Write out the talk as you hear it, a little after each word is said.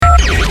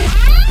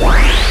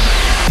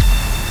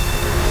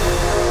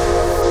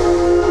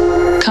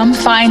come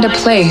find a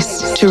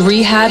place to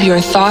rehab your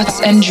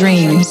thoughts and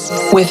dreams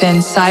within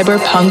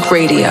Cyberpunk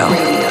Radio.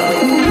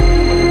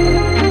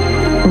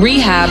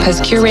 Rehab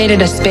has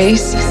curated a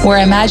space where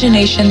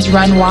imaginations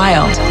run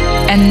wild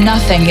and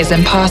nothing is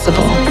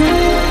impossible.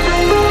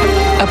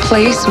 A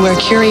place where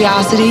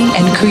curiosity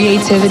and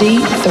creativity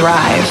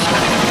thrive.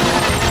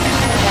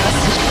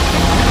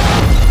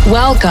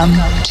 Welcome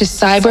to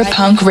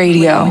Cyberpunk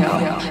Radio,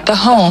 the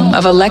home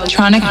of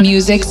electronic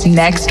music's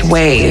next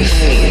wave.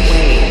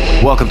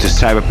 Welcome to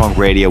Cyberpunk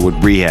Radio with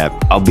Rehab.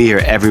 I'll be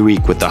here every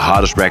week with the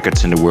hottest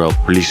records in the world,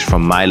 released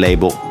from my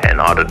label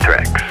and other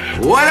tracks.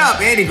 What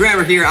up? Andy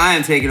Grammer here. I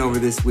am taking over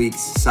this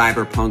week's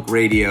Cyberpunk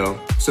Radio.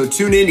 So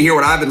tune in to hear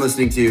what I've been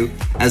listening to,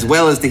 as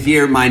well as to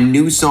hear my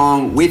new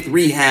song with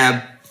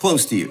Rehab,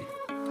 Close to You.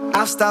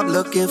 I've stopped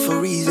looking for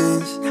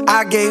reasons.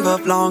 I gave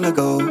up long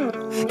ago.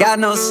 Got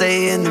no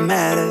say in the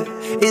matter.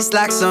 It's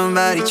like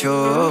somebody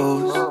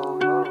chose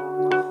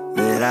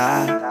that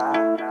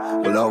I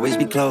will always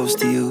be close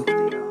to you.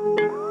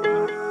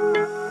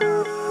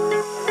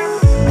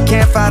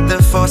 Can't fight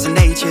the force of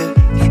nature,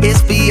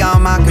 it's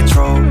beyond my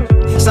control.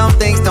 Some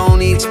things don't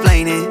need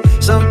explaining,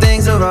 some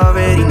things are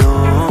already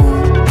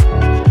known.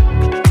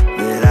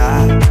 That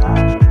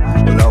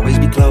I will always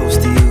be close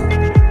to you.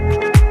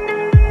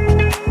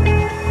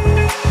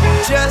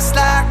 Just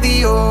like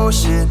the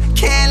ocean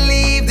can't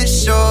leave the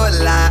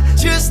shoreline,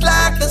 just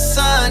like the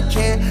sun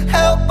can't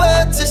help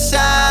but to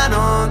shine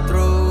on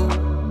through.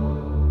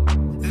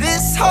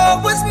 This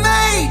heart was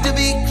made to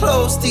be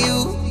close to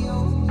you.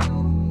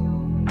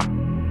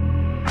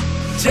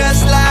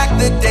 Just like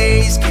the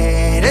days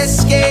can't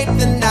escape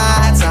the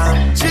nights,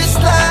 I'm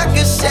just like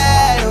a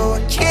shadow,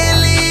 I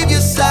can't leave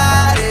your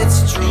side,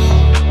 it's true.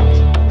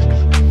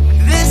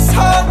 This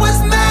heart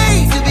was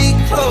made to be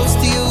close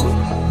to you.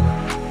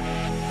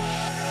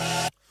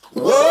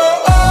 Whoa.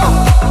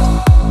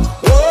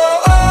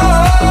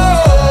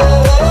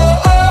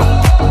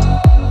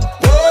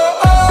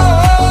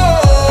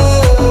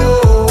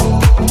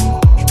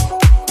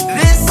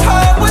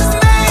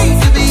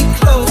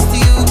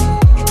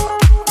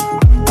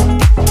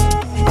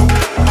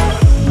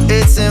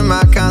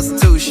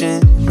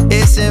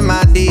 It's in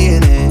my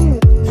DNA,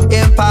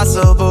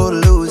 impossible to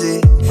lose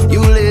it.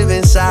 You live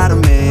inside of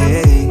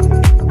me,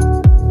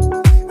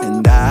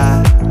 and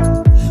I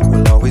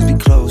will always be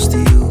close to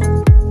you.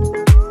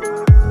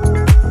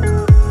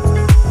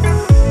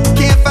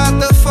 Can't fight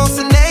the force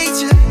of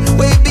nature,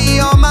 way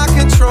beyond my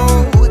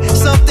control.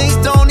 Some things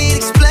don't need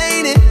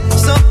explaining,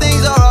 some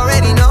things are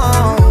already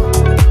known.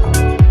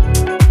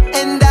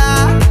 And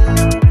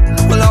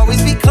I will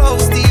always be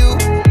close to you.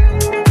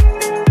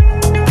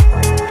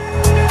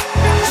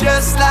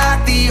 Just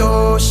like the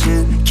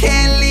ocean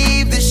can't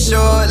leave the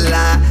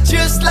shoreline,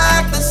 just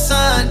like the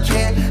sun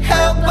can't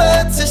help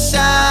but to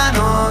shine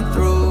on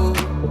through.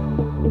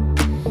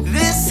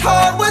 This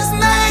heart was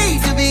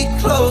made to be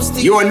close to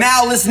you. You are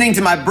now listening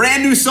to my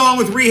brand new song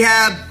with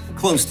Rehab,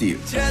 Close to You.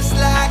 Just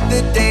like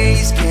the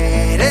days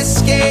can't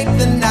escape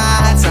the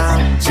nights,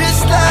 I'm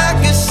just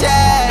like a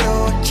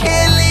shadow,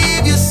 can't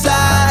leave your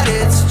side,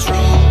 it's true.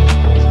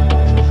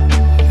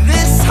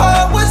 This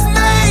heart was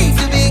made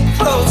to be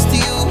close to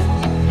you.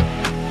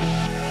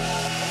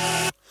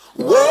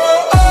 Whoa.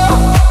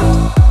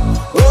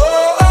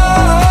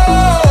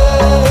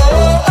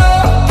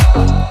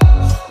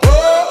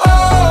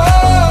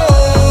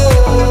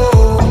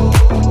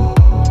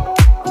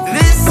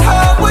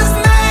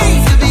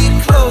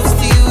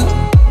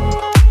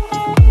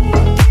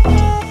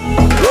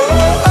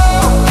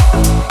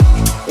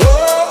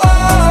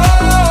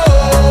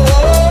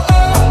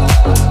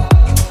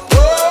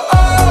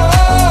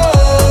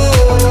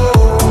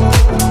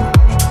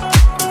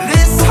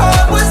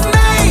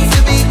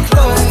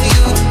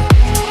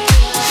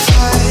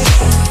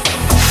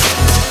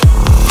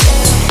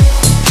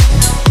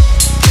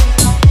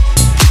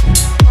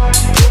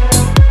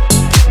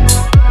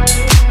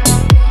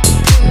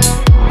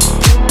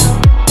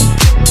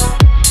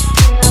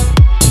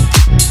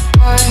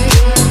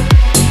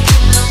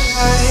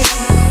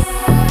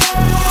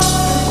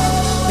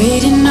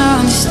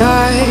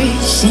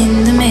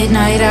 In the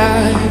midnight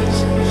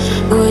hours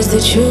was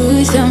the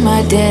truth of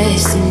my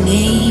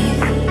destiny.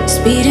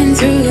 Speeding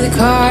through the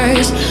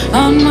cars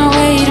on my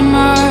way to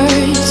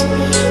Mars,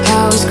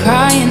 I was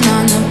crying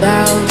on the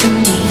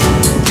balcony.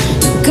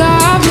 You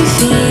got me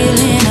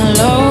feeling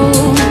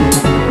alone,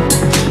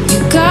 you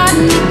got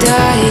me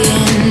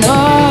dying,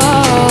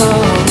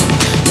 oh.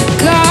 You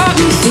got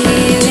me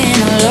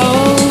feeling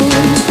alone,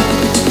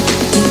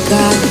 you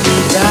got me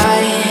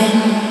dying.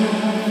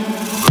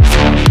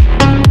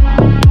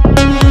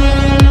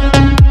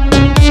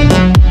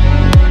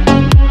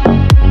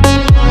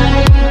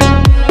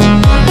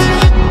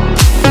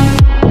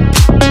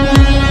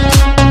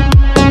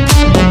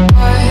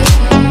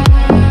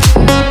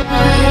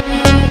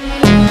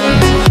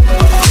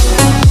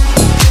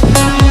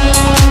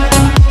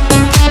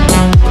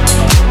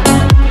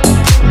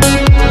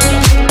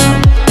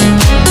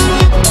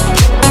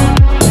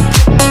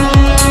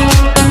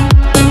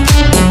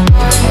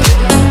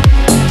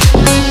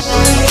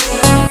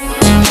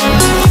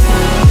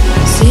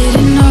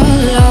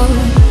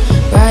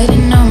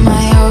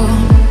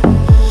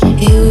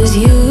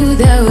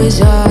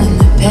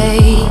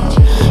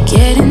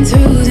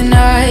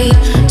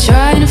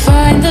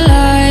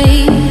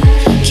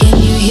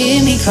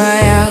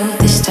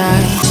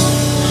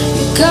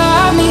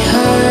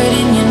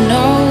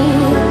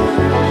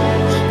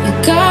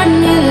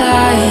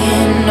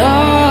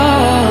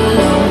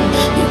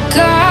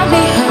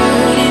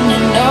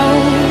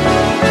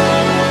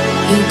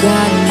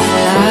 got me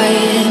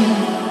lying.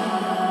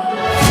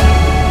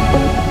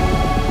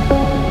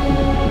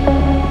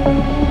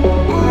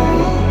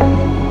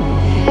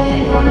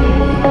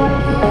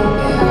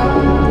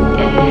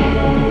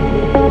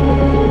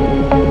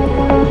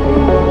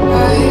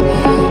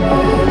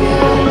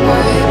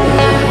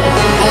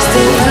 I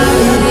still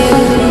love you.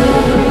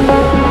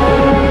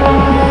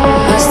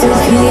 I still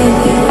feel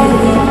you.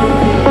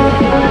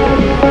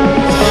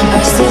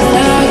 I still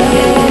love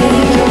you.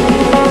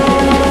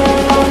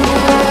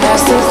 I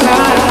still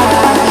cry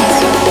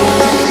through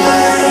the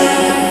night.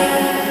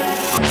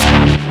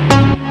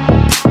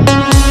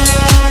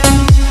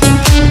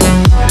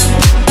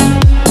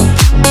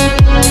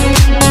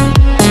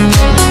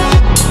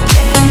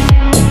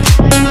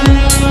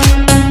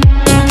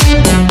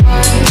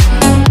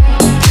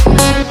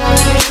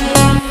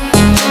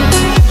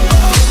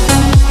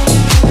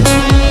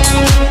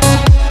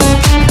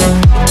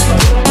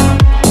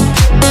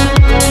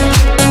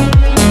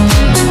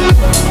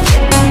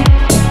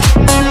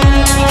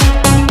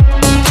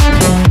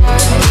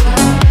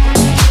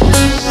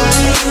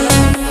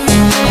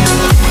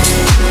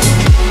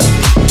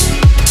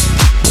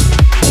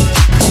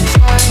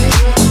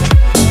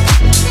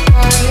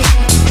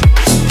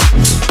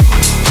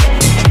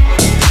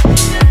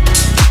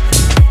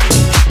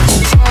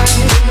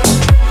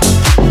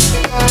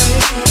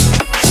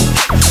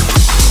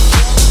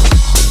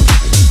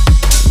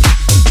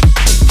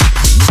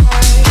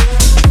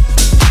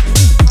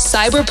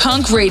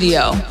 Cyberpunk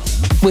Radio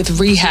with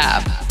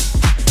Rehab.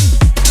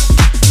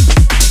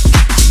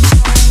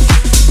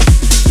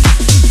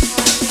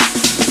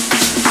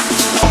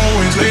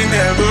 Always late,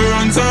 never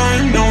on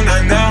time. No,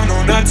 not now,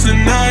 no, not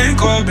tonight.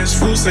 Club is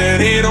full,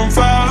 set it on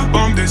fire.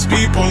 Bump this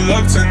people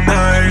up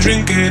tonight.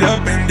 Drink it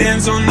up and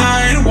dance all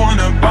night.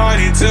 Wanna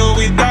party till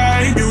we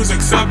die.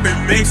 Music's up, it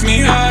makes me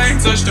high.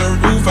 Touch the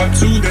roof up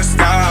to the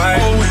sky.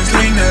 Always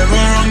late,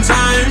 never on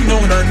time. No,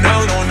 not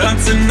now, no, not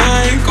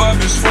tonight. Club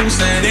is full,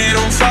 set it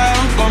on fire.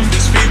 Bump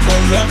this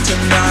people up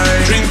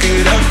tonight. Drink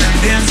it up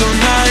and dance all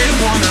night.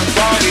 Wanna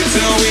party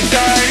till we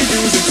die.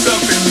 Music's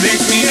up, it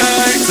makes me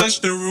high.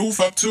 Touch the roof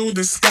up to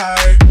the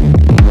sky.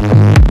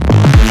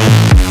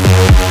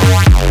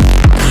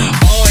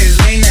 Always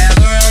late,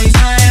 never on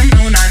time.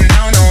 No, not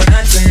now, no,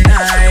 not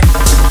tonight.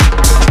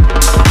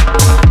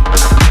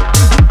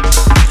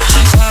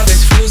 Club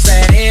is full,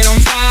 set it on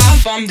fire.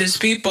 Bump these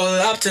people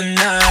up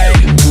tonight.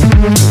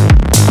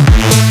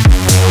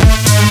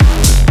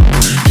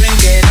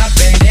 Drink it up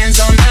and dance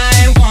all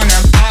night.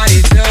 Wanna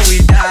party till we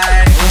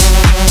die.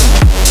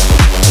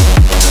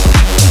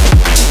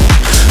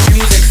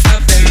 Music's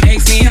up, it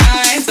makes me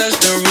high. Touch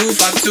the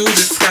roof up to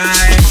the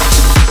sky.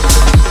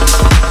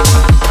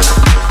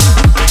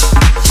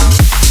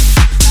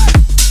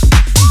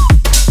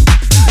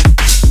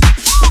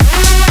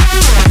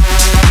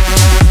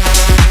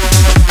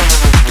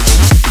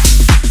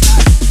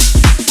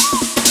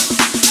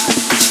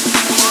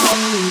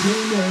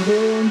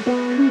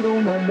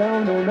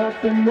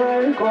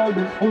 Tonight, club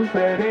is full,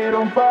 set it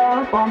on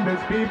fire. Bump this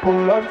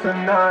people up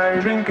tonight.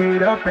 Drink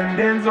it up and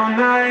dance all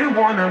night.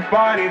 Wanna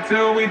party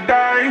till we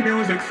die.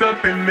 Music's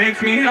up, it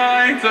makes me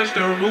high. Touch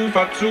the roof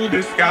up to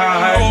the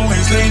sky.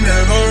 Always late,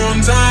 never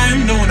on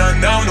time. No, not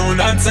now, no,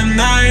 not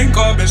tonight.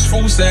 Club is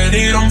full, set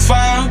it on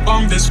fire.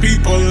 Bump this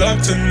people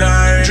up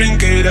tonight.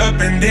 Drink it up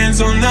and dance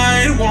all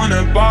night.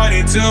 Wanna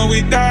party till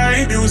we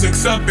die.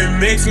 Music's up, it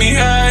makes me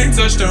high.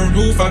 Touch the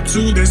roof up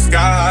to the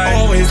sky.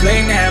 Always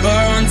late, never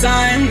on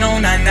time. No,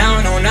 not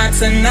now, no, not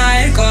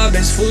tonight. Club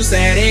is full,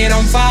 set it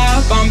on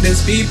fire. Bump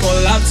these people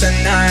up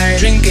tonight.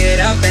 Drink it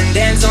up and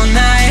dance all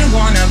night.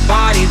 Wanna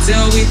party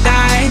till we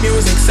die.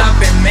 Music's up,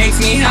 it makes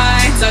me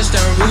high. Touch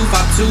the roof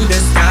up to the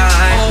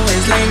sky.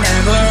 Always late,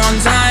 never on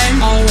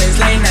time. Always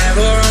late,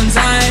 never on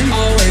time.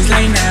 Always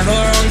late,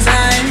 never on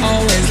time.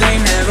 Always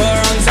late, never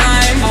on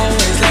time.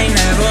 Always late,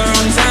 never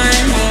on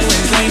time.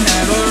 Always late,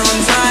 never on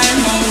time.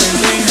 Always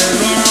late,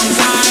 never on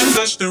time.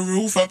 Touch the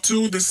roof up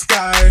to the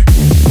sky.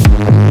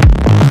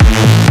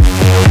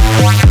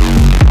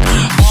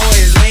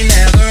 Always late,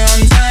 never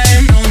on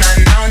time. No, not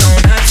now, no,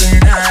 not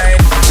tonight.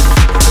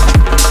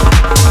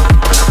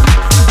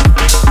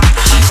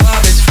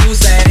 Club is full,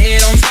 set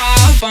it on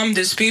fire. Bump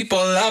these people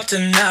up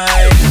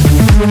tonight.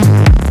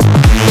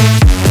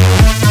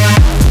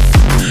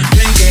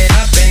 Drink it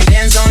up and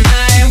dance all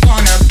night.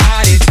 Wanna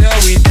party till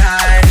we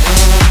die.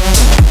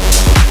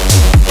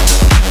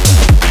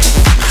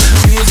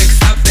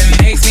 Music's up,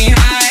 it makes me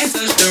high.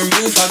 Touch the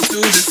roof up to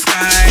the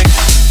sky.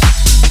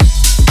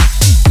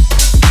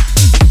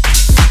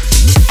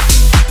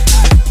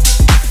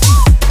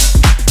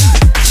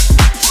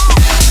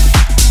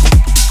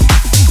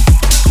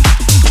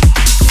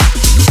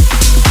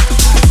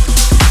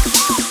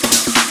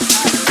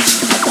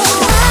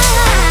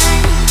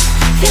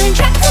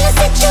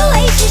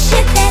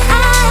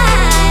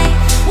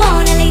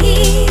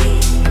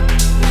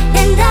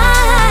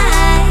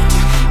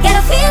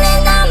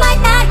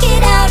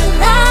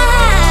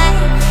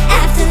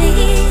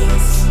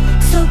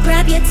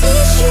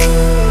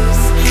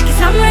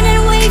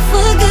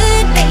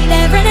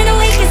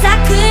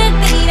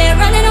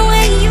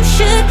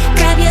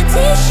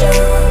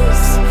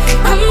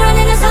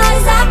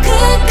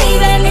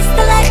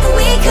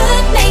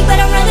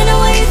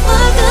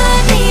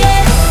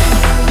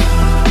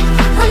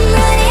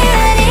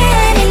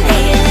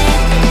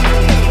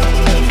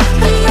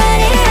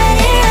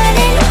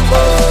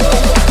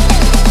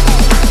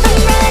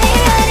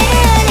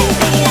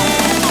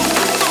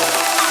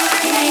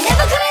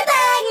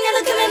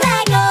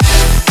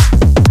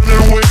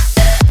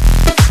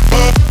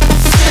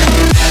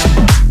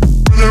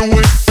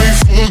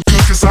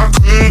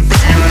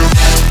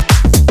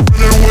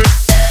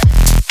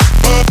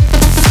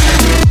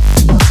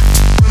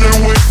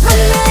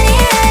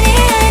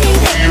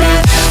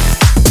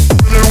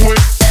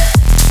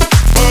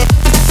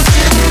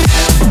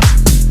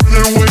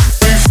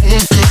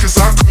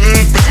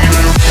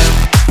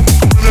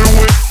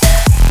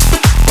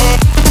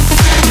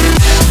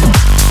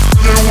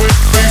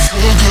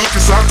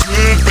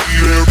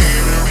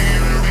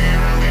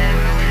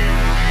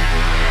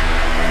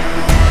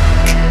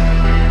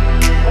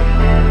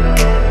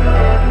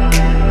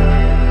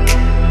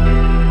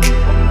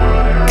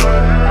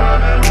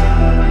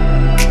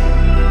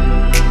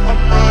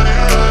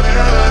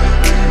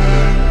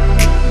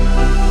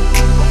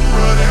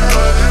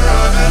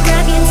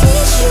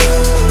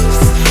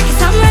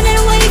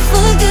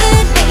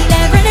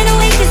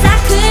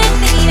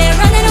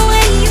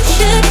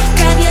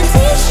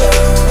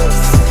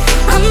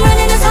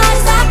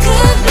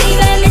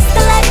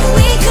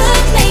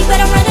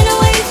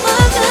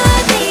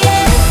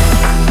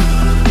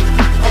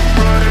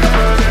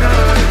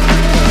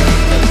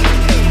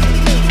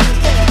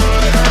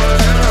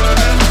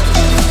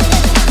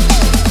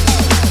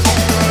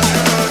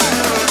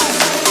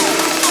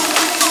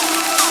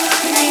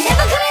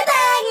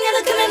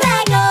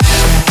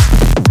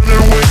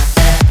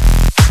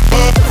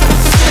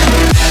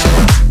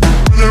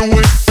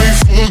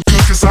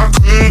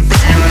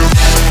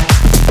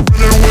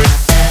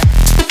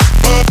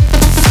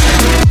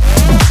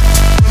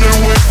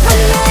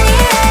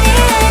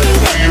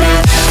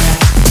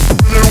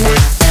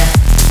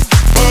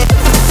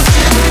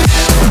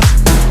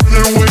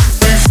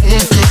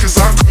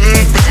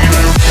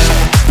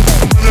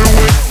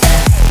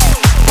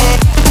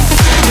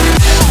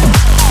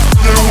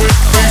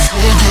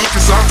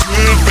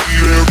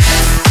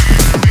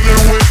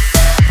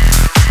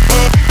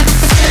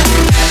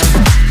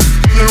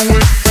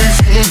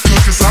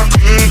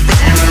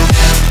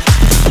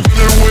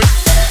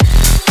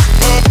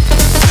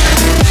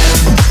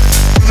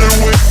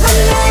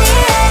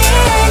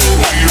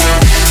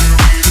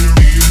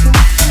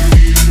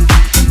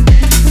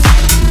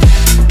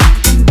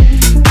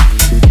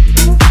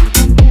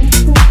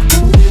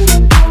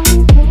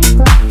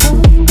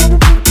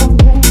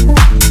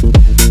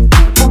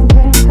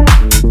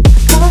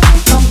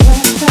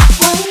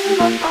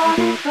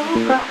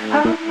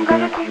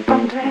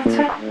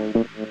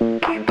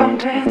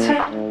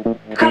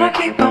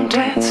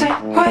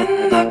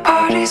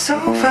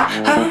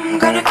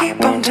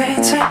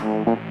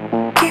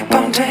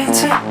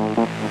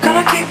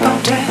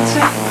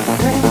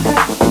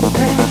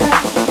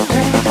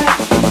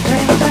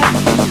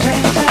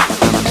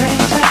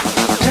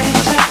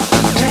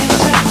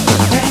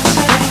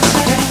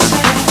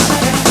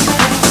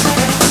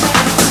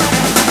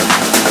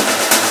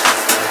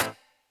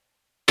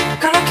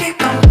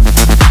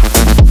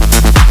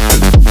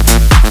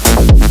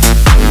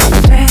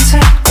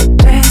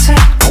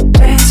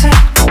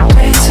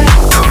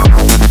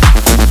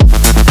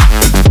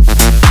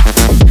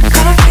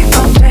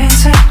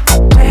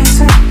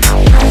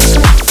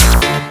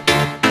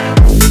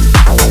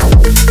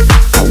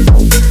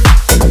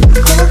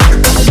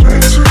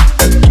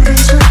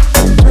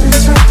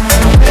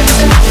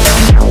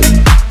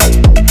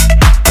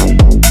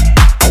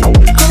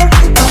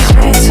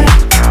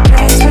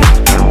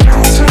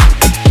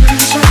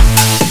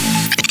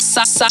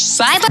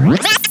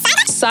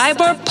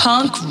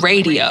 Cyberpunk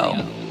Radio.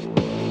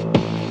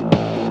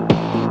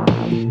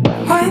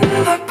 When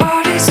the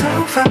party's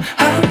over,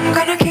 I'm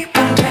gonna keep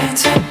on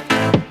dancing,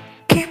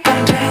 keep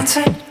on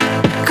dancing,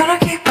 gonna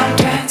keep on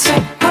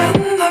dancing. When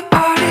the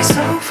party's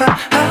over,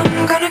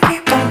 I'm gonna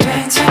keep on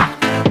dancing,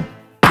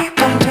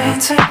 keep on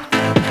dancing,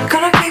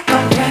 gonna keep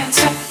on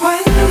dancing.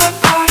 When the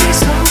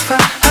party's over,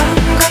 I'm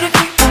gonna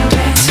keep on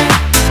dancing,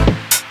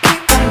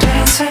 keep on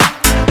dancing,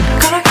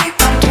 gonna keep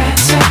on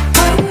dancing.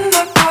 When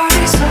the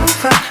party's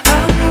over,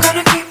 I'm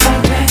gonna keep on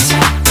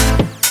dancing,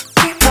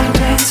 keep on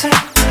dancing.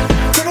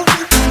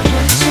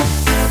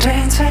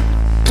 Dancing,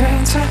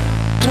 dancing,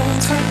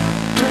 dancing,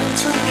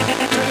 dancing,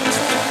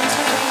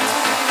 dancing.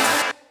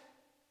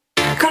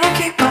 Gonna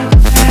keep on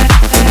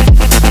dancing,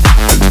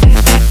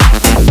 dancing,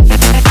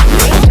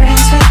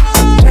 dancing,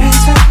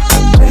 dancing.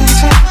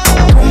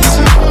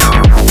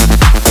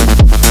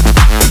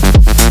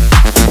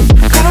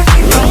 Gonna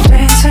keep on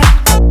dancing,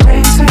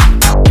 dancing,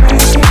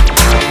 dancing.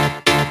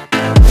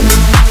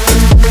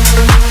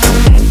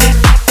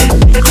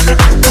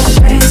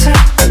 Dancing,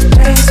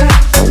 dancing,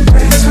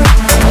 dancing.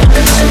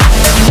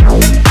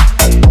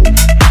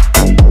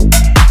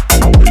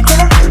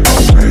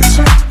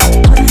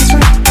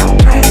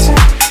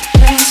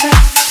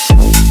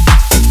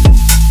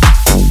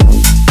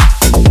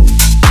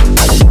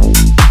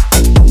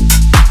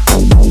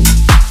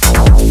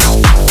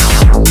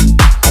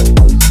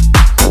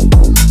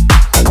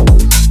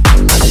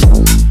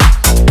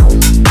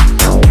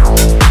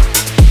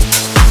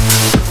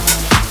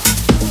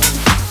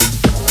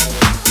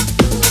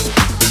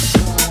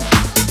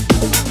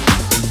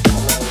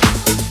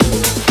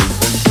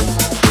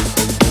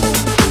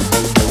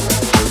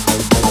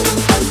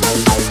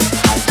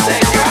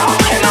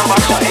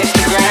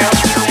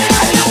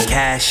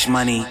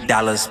 Money,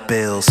 dollars,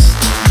 bills.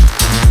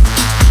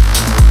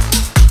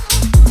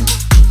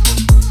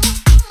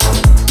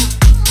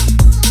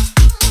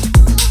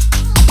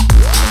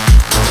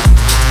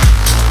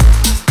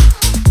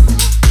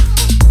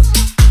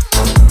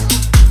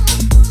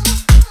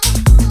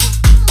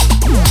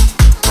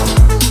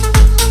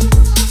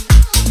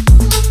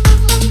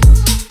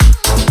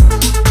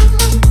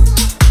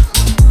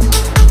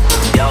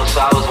 Yo, so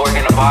I was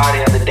working a bar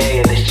the other day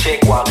and this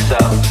chick walks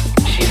up.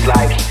 She's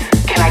like,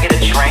 "Can I get a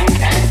drink?"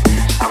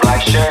 I'm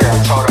like, "Sure."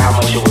 I told her how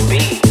much it would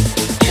be.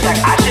 She's like,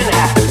 "I shouldn't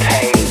have to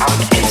pay. I'm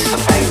Insta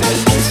famous."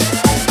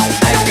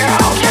 Like,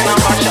 girl, can I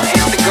watch your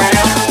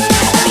Instagram?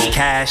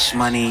 Cash,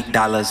 money,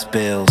 dollars,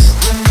 bills.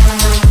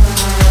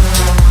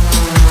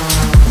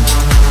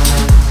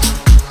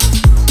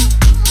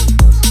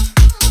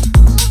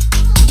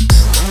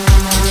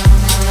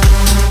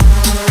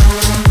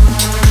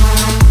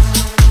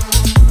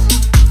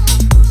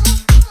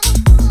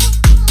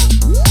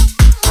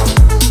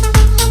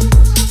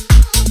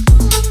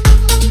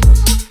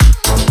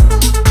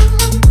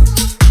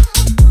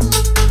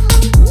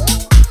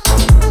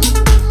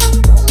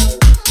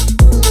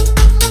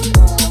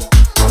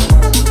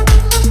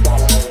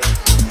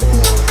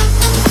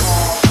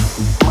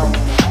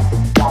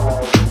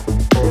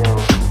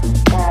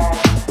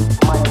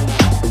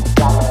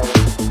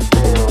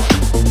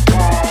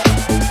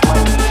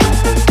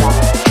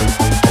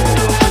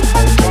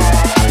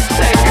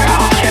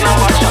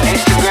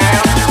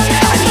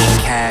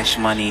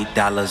 Money,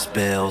 dollars,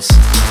 bills.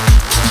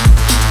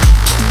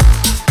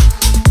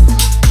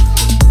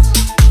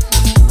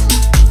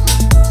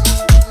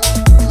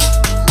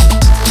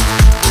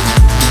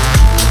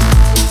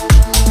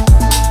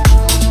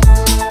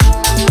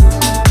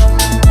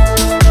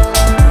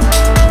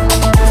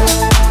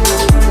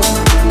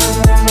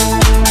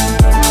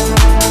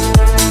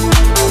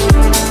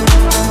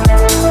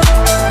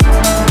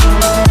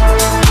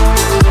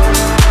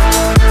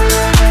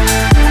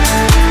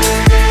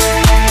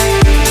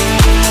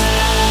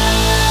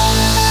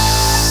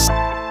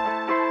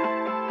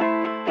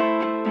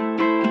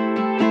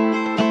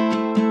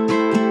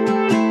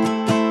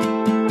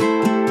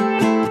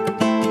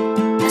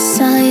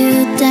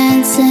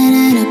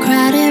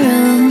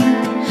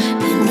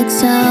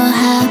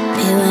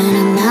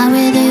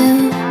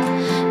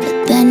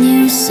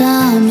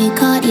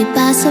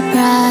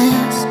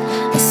 Surprise,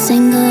 a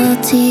single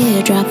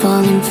teardrop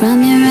falling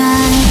from your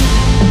eye.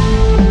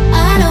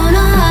 I don't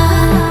know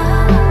how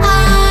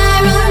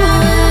I run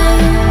away.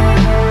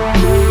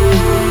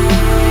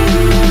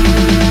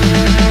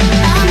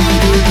 I'll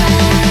make you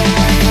cry.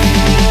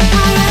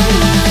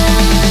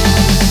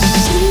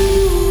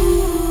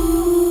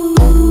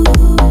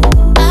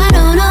 I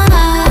don't know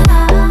how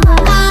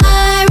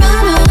I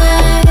run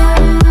away.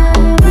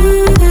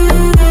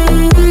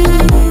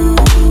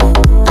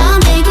 I'll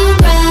make you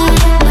cry.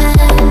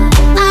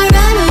 I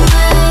run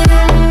away.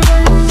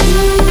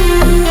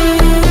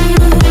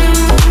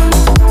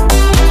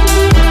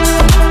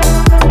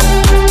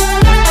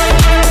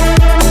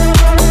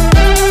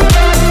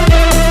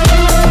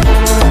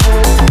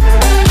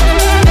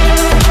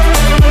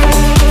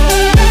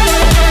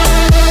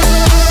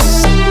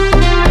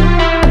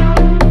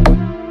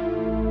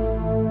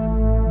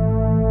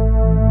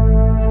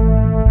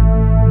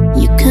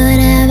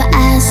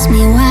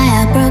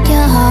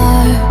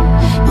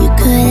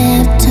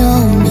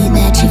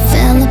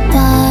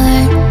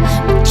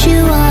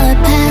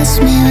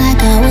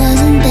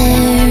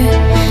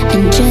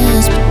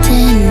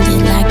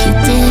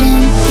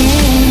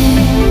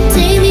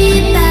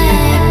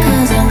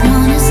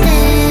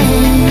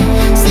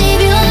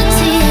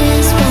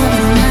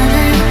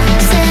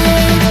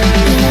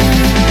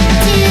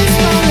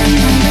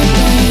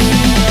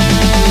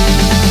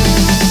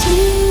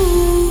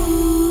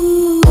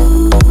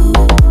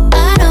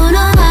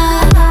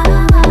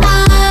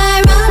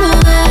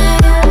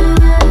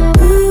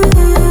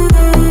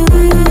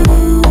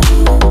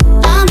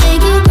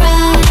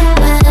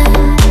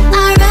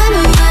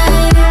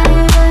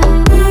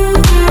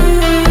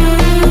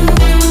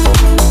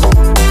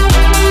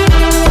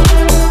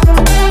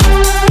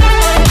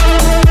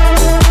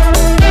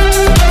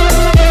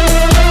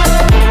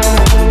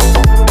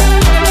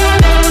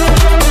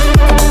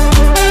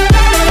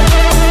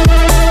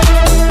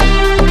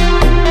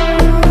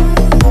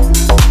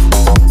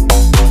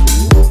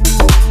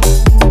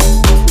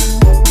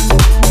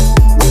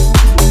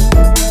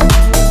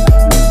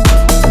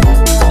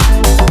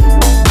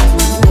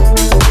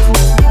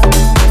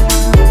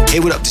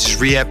 it up. This is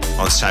Rehab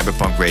on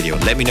Cyberpunk Radio.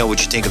 Let me know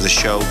what you think of the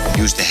show.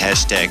 Use the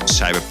hashtag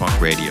Cyberpunk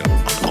Radio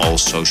on all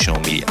social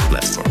media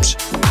platforms.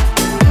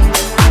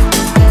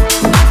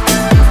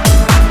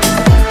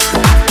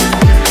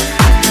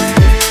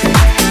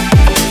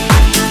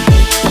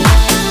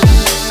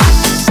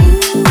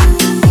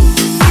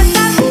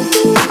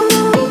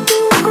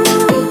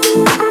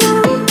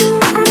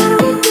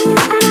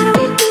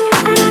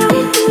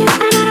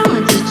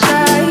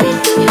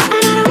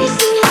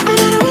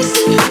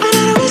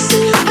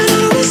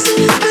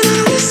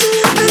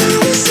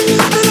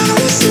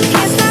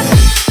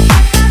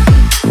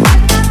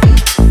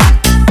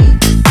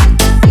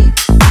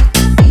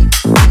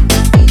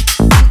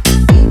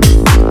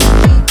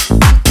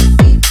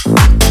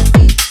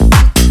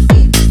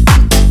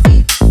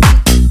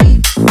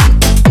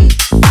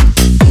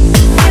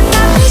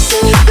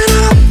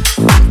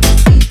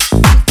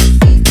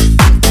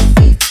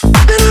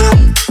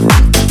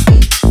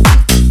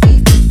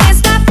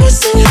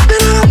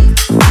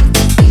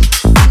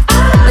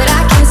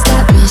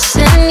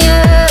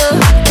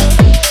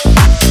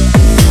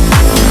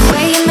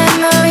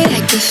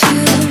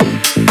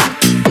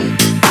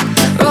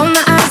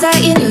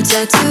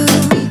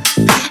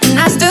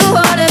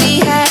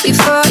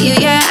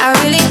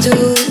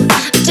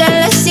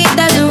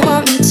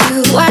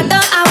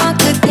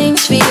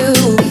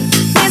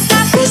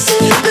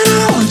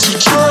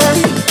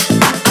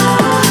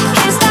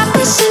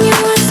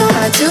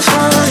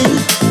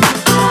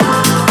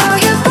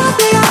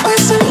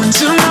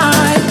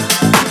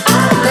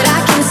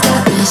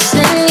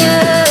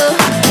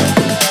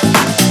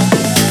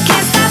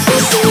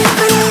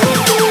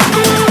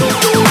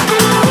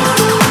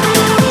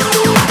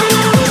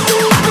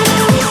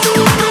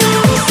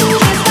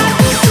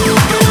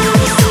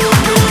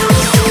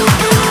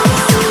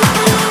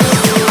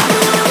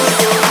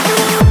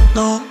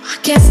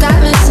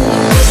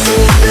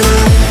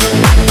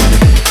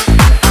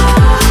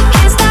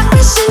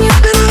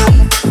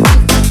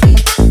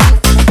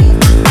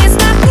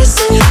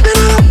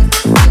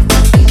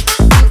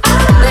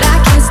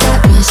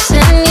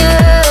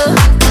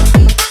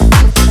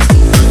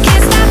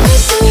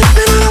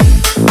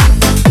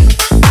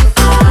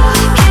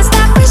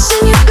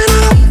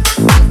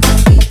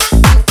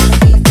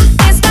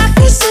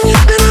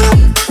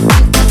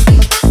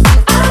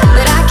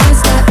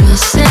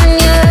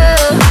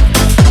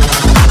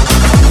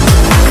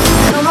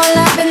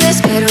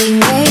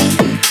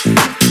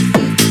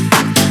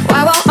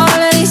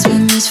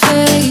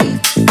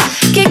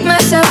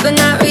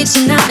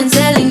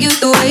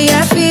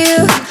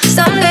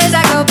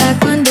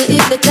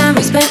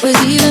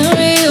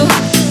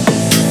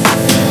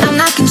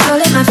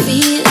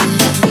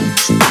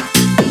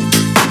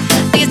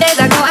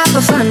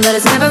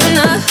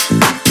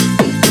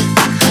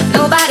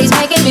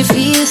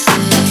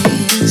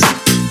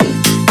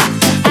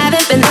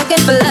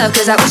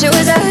 Cause I wish it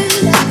was us.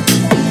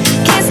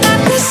 Can't stop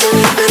missing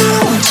you, but I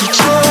want to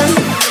join.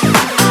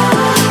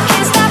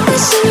 Can't stop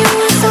missing you,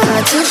 it's so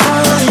hard to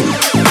find.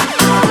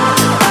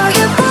 Oh,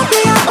 you brought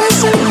me out with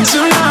someone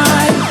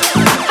tonight,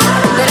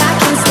 but I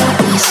can't stop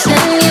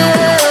missing you.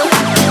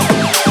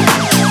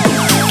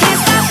 Can't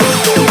stop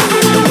missing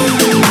you.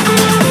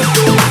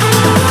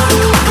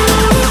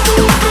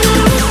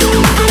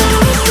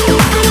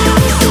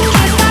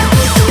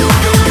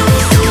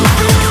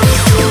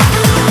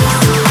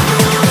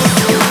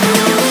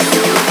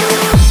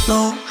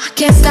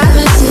 Can't stop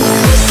missing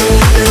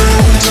you.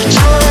 Want to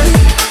join.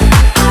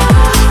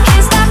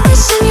 Can't stop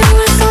missing you.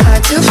 It's so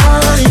hard to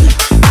find.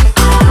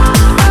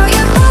 Oh,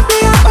 you brought me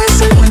out with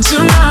someone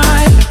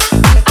tonight,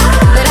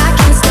 but I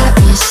can't stop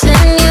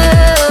missing you.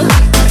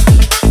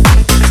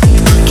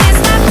 Can't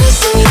stop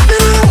missing you,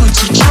 but I want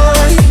to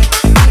join.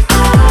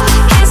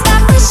 Can't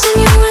stop missing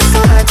you. It's so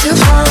hard to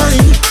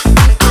find.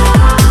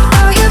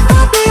 Oh, you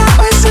brought me out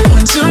with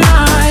someone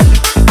tonight,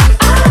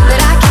 but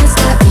I can't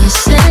stop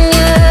missing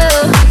you.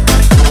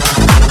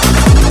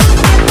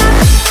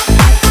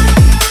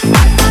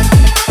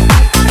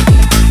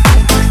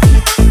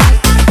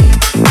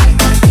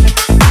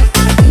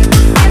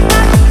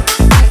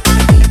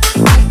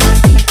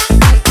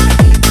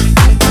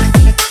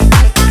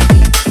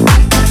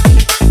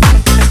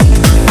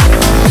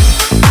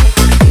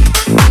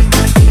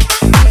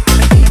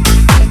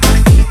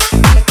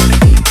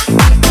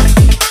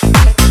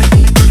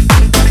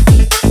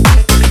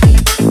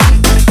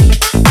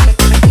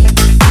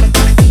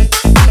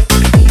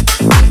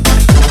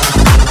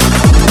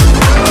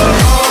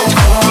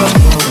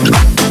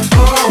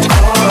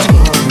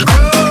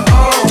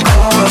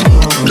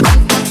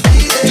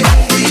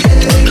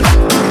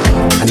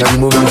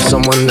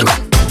 Someone new.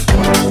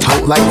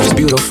 Whole life was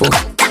beautiful.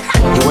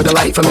 You were the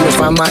light for me to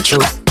find my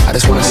truth. I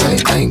just wanna say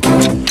thank you.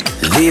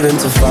 Leaving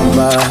to find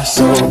my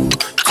soul.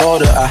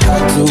 Told her I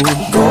had to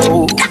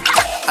go.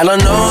 And I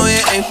know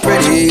it ain't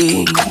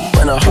pretty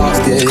when our hearts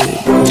get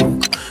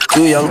broke.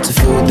 Too young to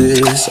feel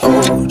this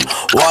old.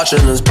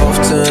 Watching us both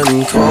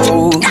turn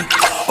cold.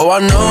 Oh, I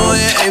know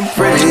it ain't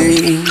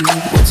pretty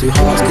when two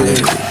hearts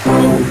get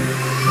broke.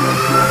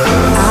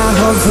 I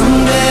hope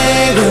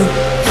someday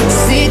we'll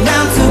sit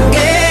down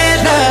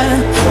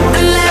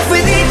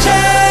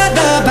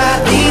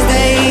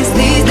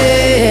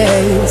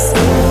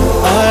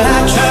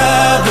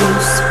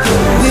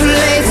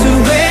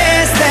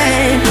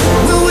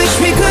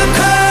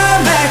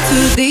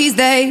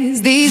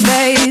days, these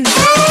days.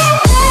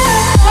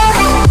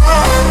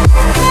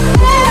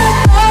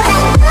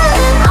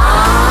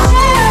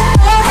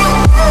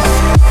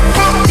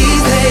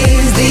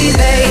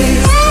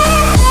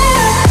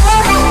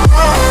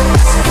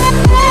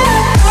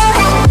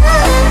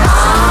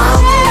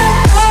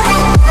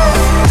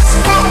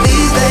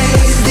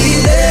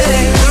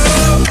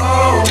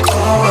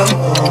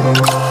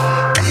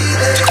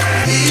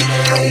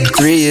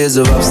 Years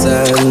of ups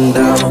and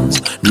downs,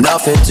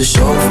 nothing to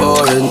show for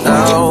it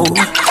now.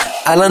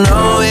 And I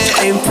know it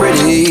ain't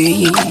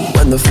pretty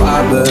when the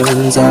fire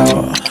burns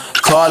out.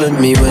 Calling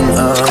me when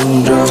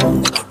I'm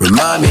drunk,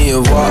 remind me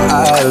of what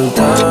I've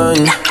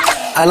done.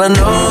 And I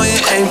know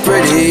it ain't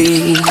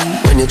pretty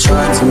when you're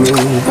trying to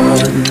move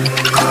on.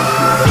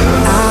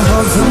 I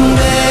hope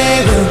someday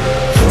we'll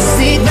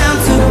sit down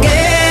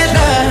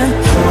together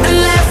and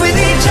laugh with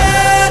each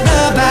other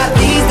about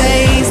these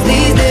days,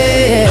 these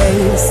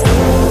days.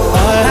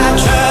 All our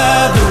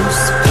troubles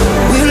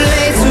we'll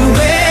lay to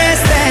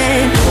rest,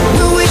 and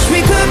we wish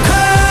we could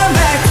come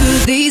back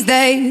to These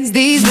days,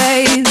 these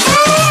days.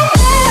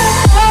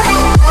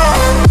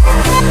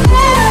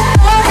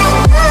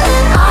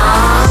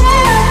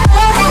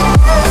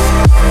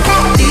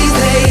 these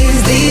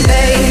days, these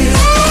days.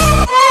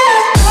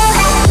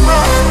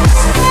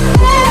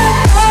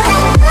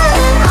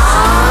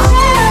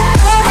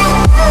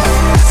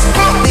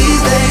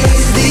 These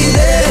days, these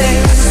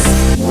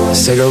days.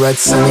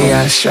 Cigarettes in the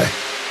ashtray,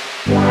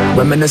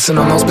 reminiscing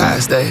on those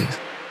past days.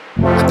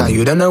 I thought you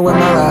didn't know my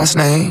last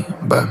name,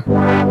 but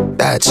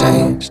that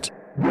changed.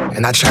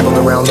 And I traveled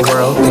around the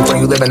world, think where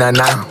you living at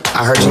now.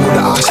 I heard you moved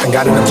to Austin,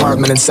 got an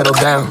apartment and settled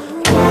down.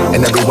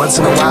 And every once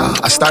in a while,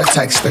 I start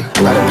texting,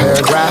 write a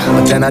paragraph,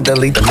 but then I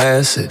delete the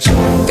message.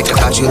 Think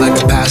about you like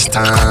a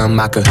pastime.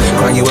 I could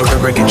cry you a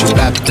river, get you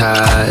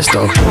baptized.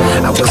 Oh,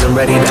 I wasn't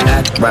ready to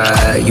act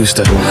right. Used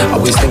to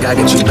always think I'd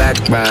get you back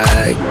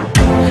right.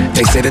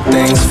 They say that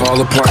things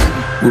fall apart.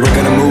 We were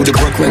gonna move to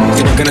Brooklyn,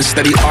 we were gonna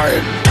study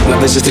art.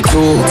 Love is just a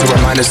tool to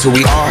remind us who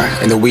we are,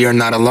 and that we are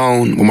not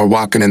alone when we're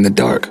walking in the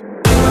dark.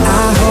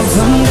 I hope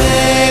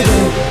someday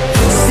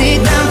we'll sit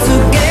down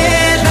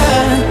together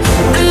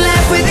and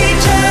laugh with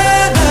each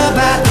other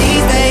about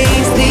these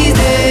days, these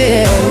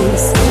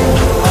days.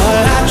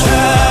 All our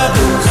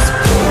troubles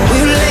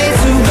we'll lay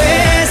to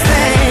rest,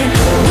 and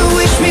we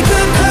wish we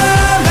could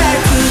come back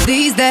to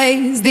These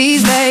days,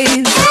 these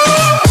days.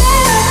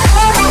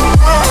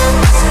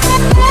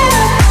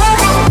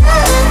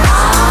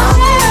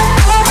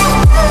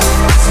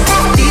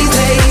 these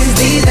days,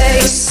 these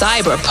days.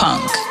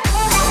 Cyberpunk.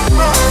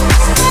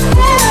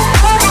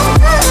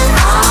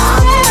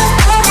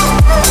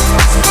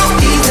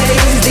 These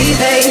days, these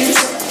days.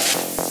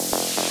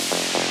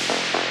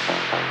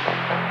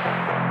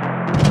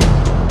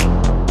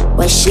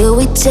 Why should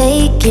we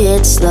take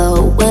it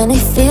slow when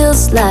it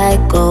feels like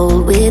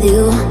gold with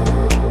you?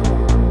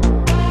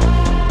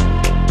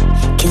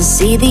 Can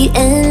see the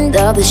end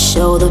of the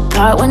show, the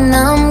part when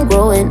I'm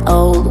growing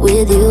old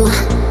with you.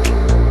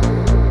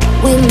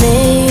 We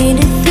made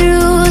it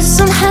through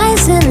some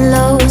highs and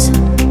lows,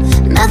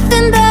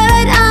 nothing that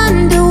I'd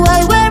undo.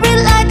 I wear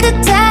it like a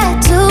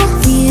tattoo.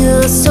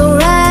 Feels so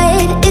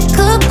right, it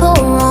could go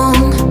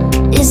wrong.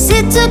 Is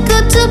it too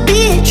good to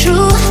be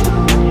true?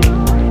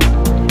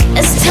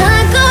 As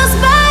time goes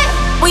by,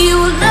 will you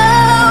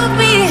love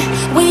me?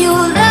 Will you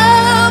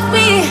love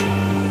me?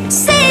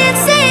 Say it,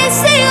 say it,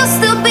 say you'll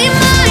still be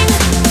mine.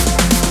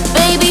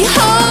 Baby,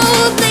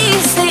 hold me,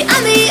 say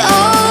I'm the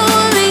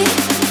only.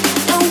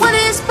 And when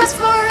it's past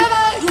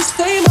forever, you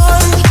stay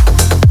mine.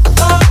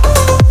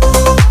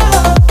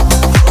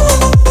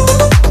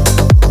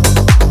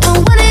 And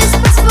when it's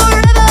past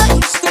forever,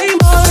 you stay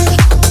mine.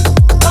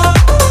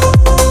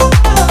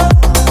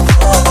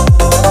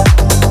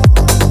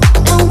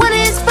 And when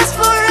it's past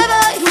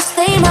forever, you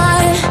stay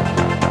mine.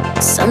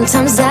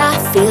 Sometimes I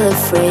feel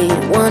afraid,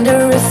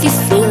 wonder if you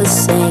feel the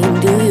same,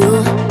 do you?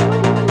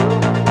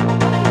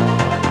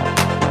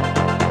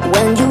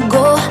 When you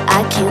go,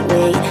 I can't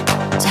wait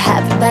to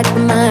have you back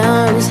in my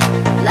arms,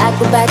 like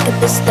we're back at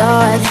the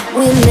start.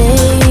 We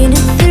made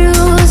it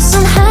through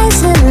some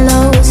highs and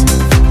lows,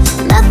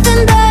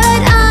 nothing that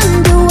I'd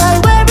undo. I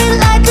wear it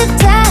like a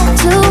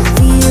tattoo.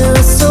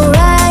 Feels so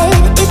right,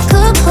 it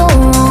could go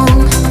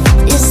wrong.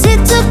 Is it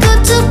too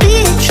good to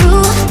be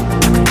true?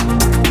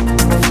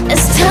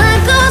 As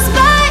time goes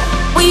by,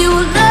 will you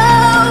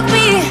love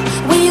me?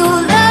 Will you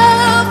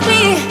love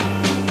me?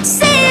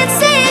 Say it,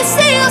 say it,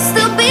 say you'll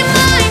still be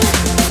mine.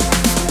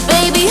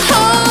 Baby,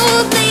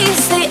 hold me,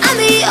 say I'm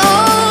the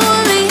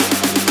only.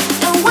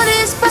 And when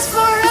it's past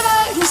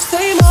forever,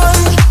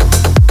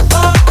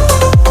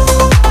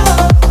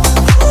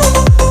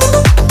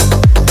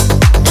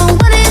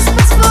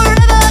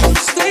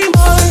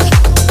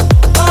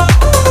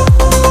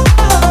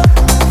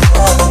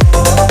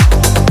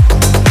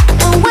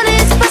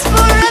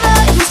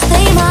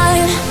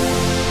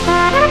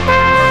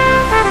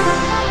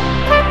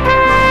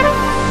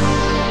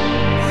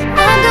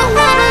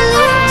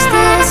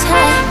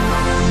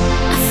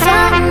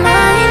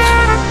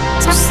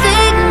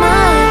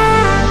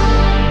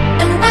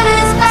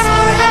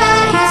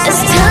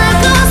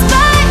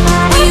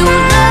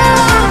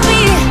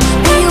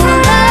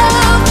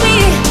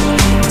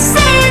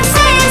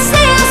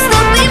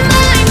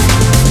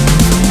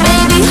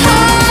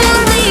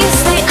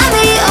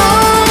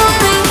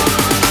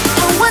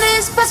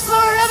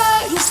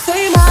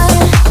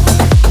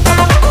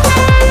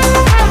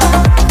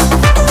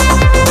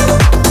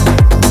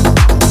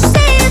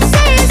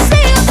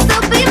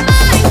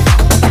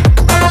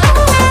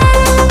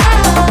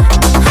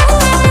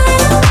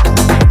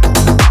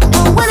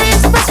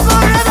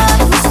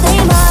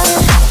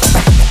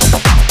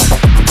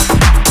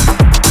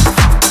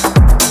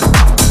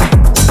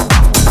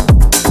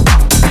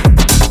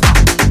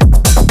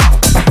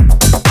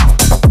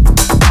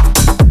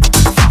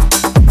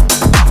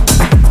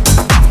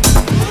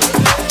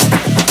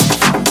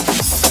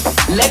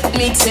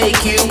 me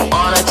take you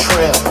on a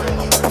trip.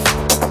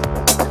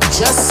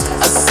 Just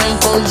a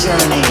simple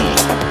journey.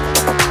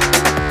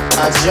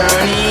 A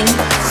journey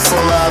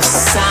full of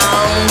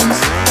sounds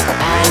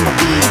and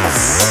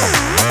beats.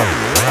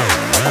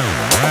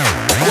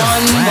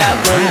 One that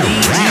will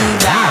lead you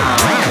down,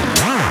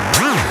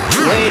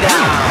 way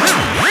down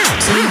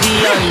to the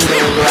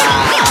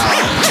underground.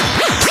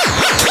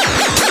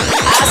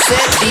 I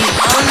said the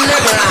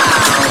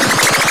underground.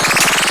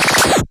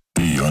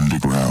 The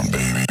underground,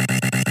 baby.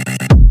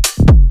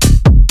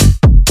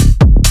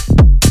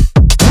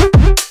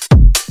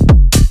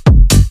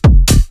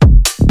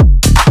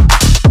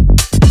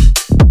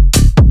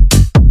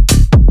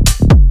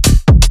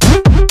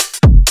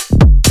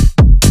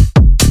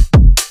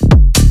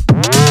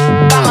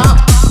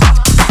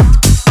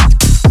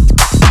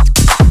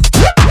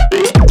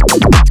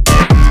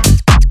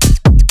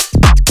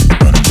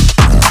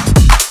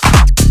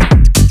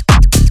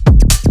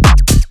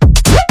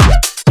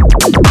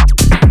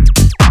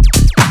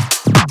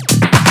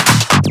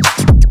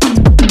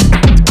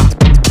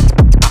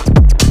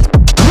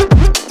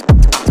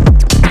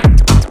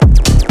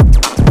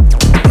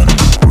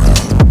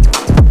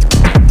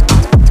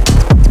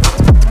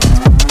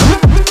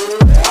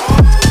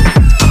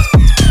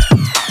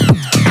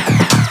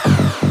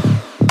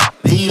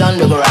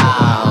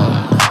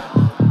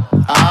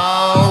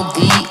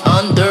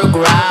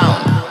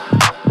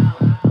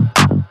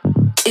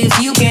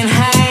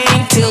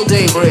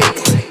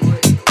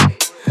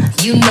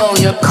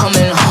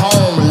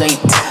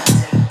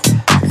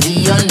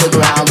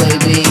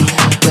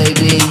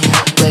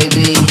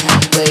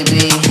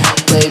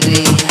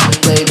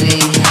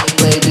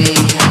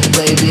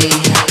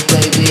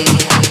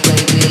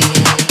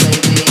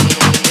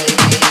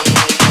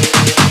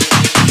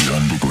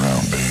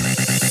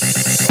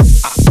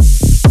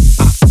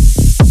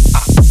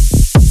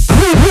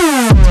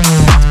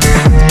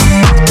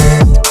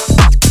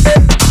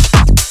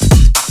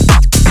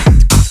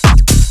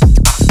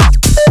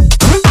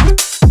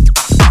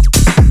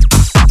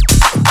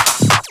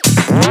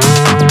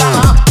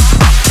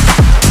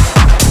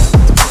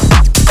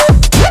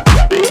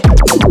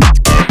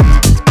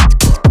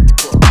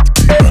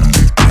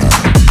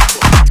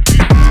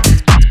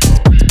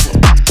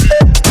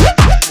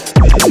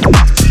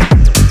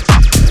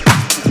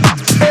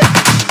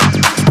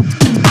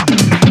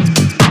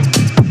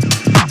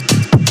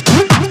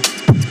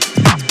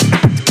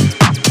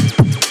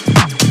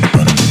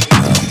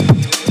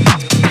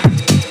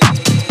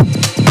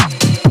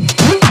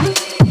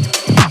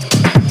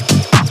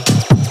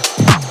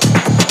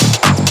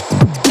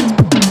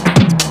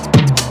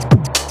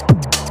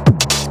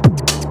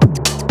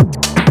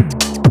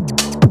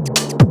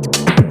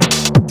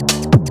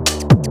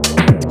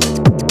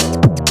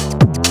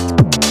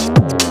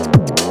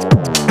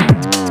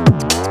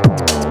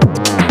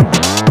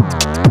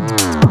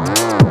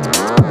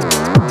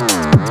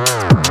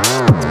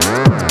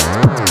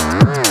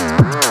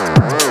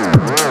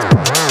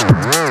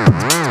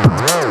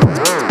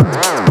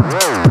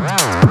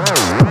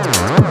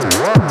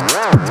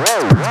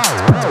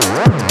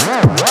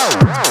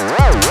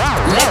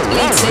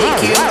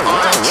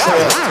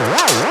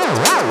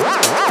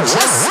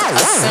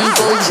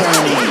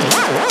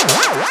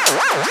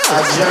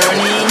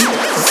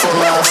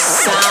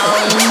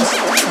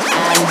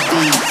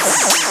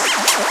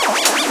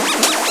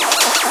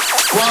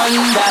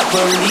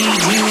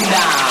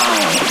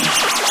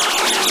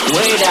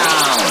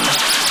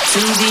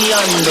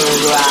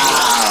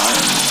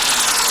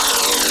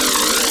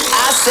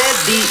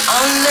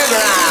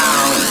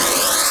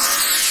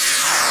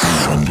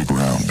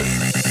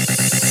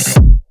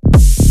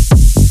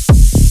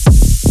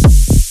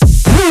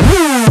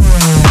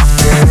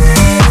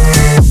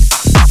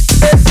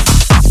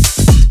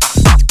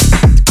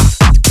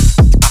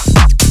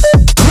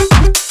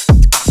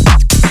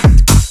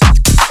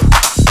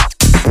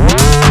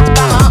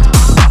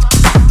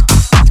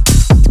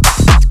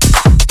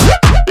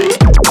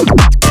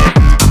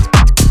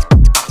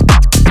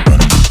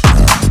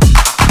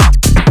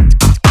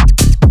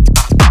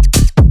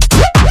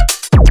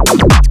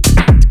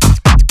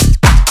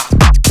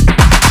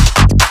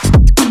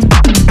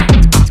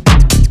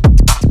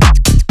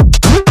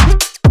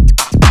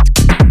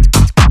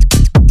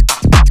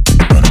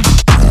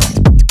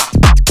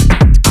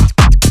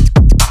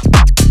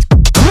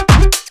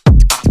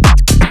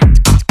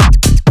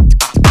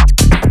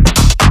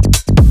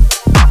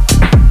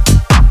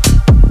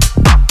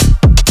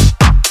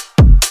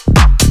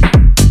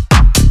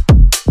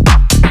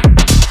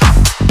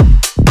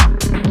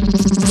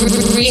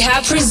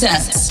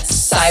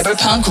 Presents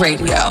Cyberpunk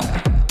Radio.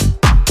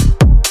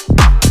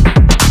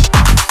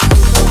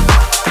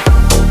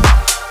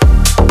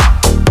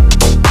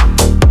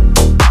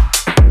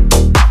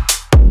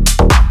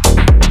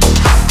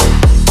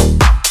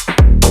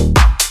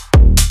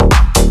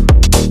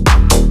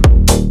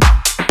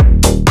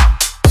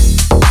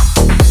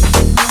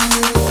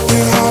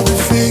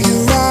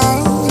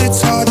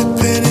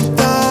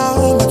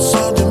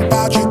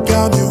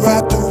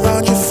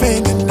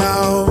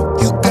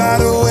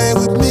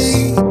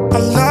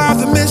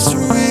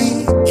 Mystery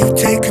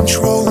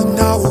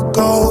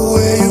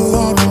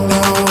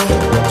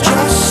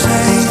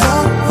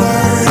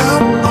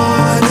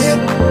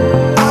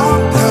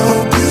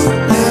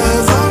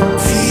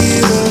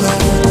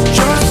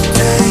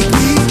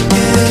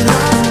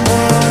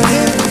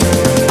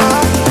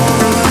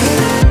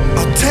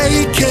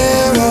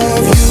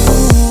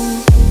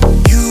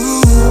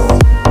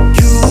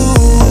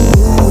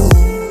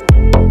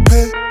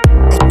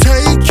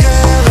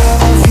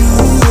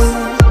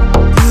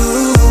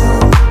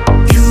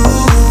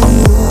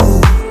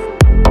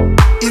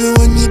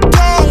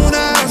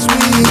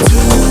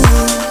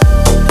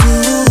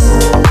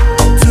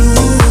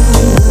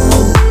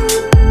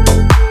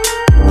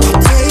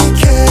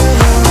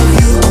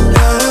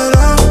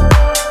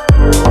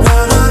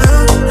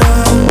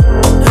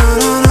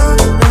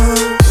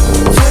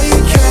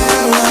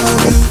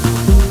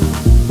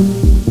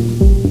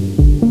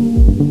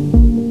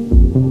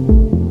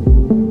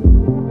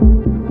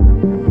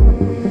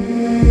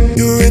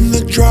You're in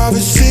the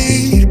driver's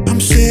seat, I'm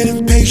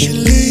sitting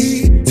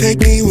patiently. Take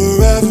me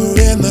wherever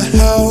in the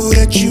hell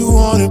that you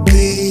wanna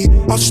be.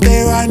 I'll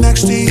stay right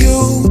next to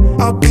you,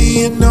 I'll be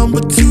your number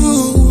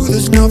two.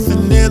 There's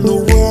nothing in the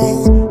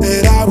world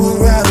that I would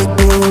rather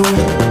do.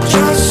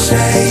 Just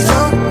say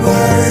the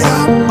word,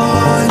 I'm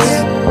on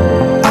it.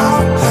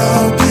 I'll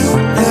help you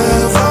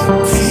never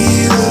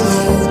feel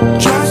alone.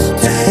 Just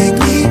take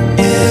me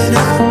in, I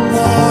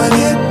want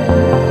it,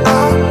 I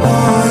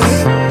want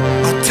it.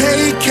 I'll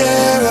take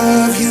care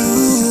of you,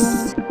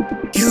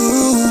 you.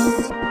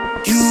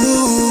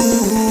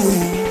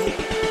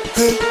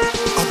 Hey,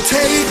 I'll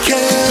take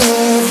care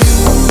of you.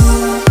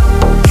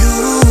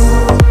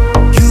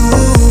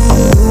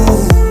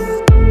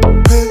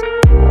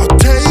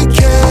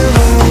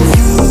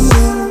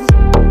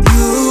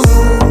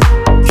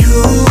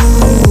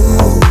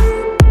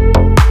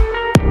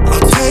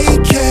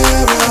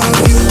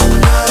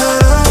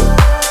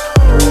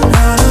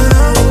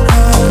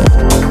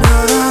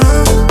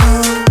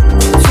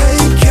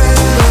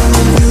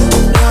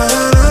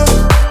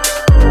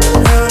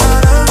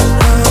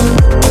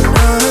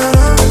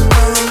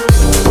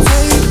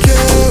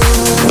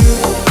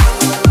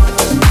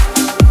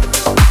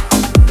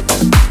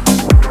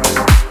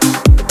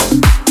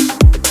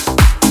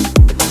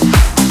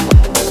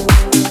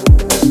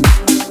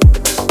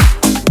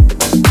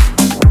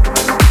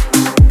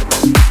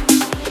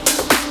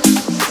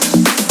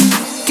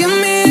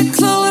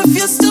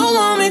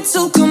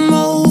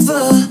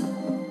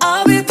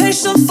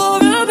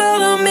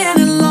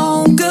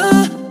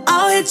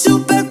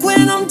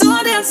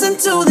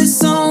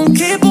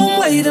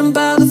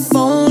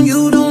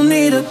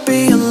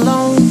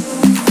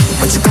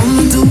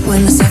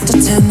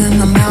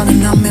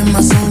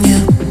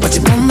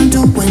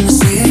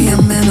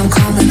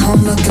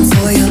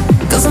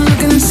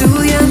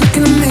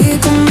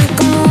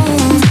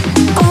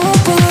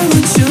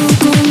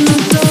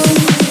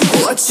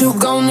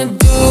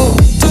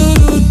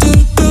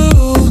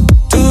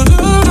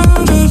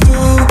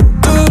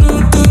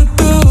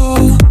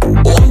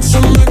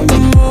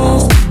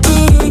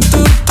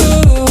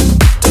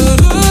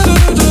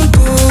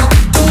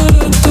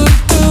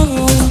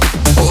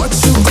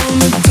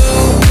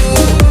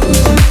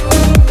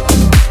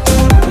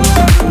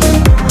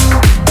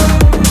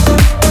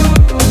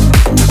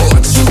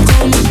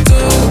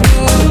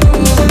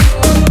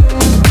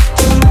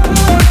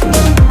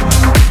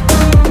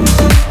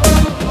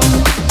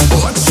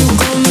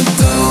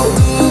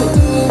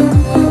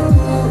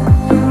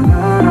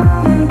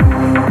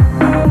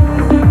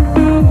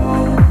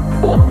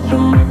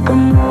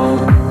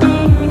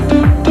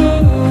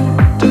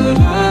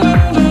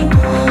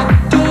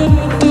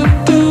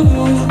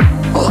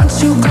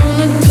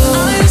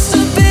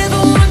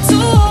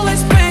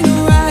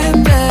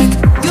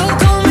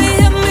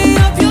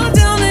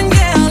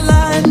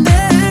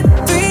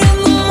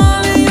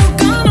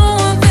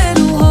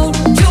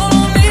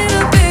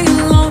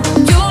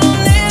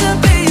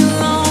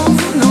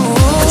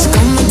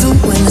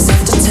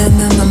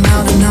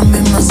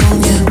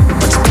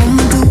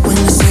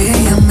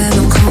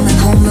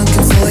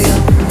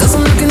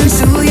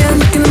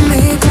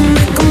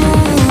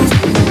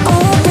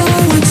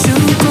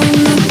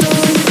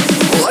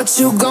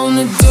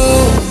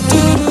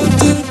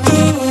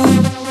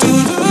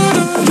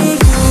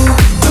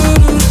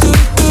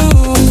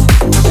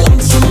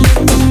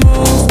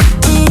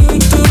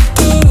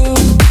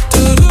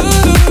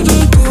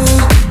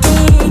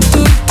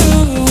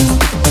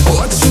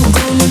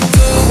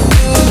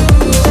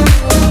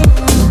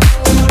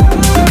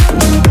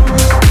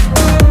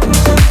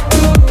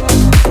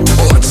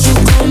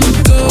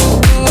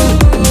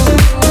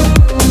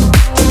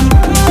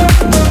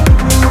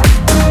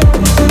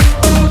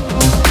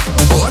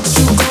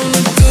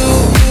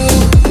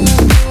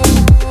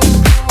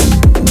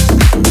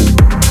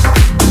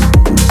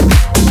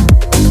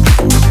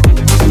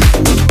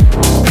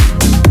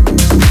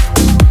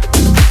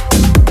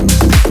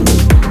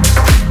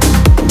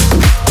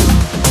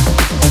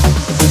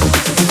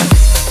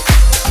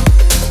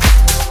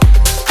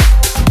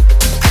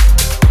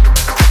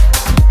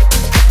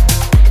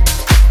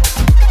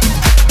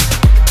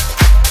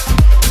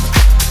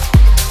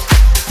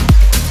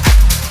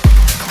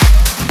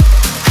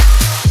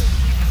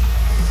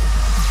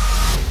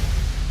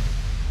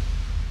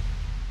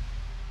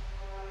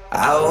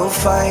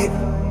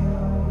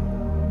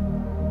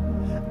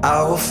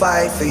 I will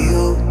fight for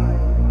you.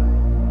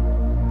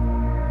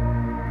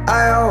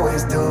 I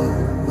always do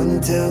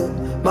until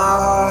my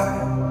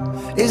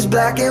heart is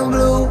black and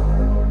blue.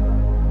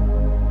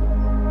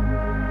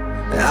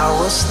 And I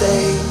will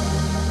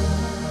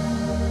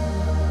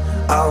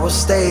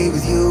stay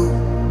with you.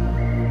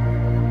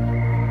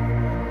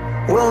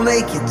 We'll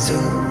make it to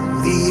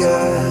the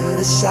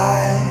other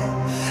side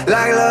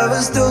like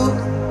lovers do.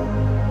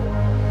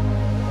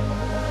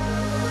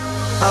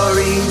 I'll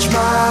reach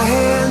my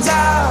hands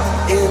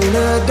out in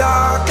the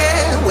dark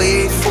and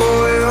wait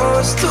for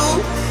yours to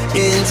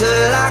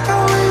until I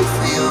can wait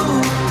for you.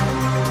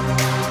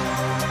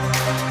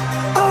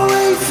 I'll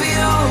wait for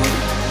you.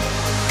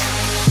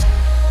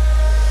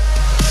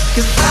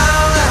 'Cause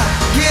I'm not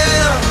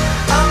giving up,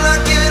 I'm not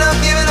giving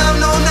up,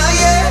 no, not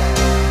yet.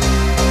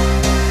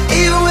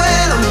 Even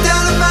when I'm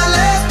down to my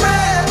last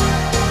breath,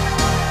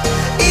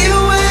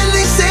 even when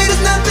they say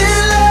there's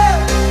nothing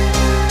left.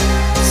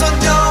 So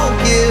don't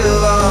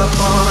give up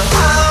on,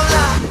 I'm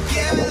not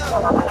giving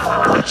up.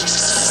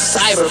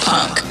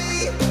 Cyberpunk.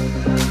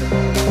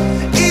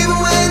 Even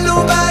when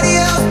nobody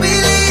else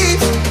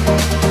believes,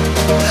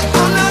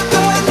 I'm not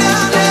going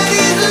down that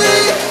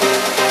easily.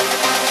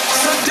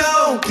 So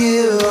don't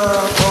give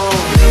up on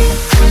me.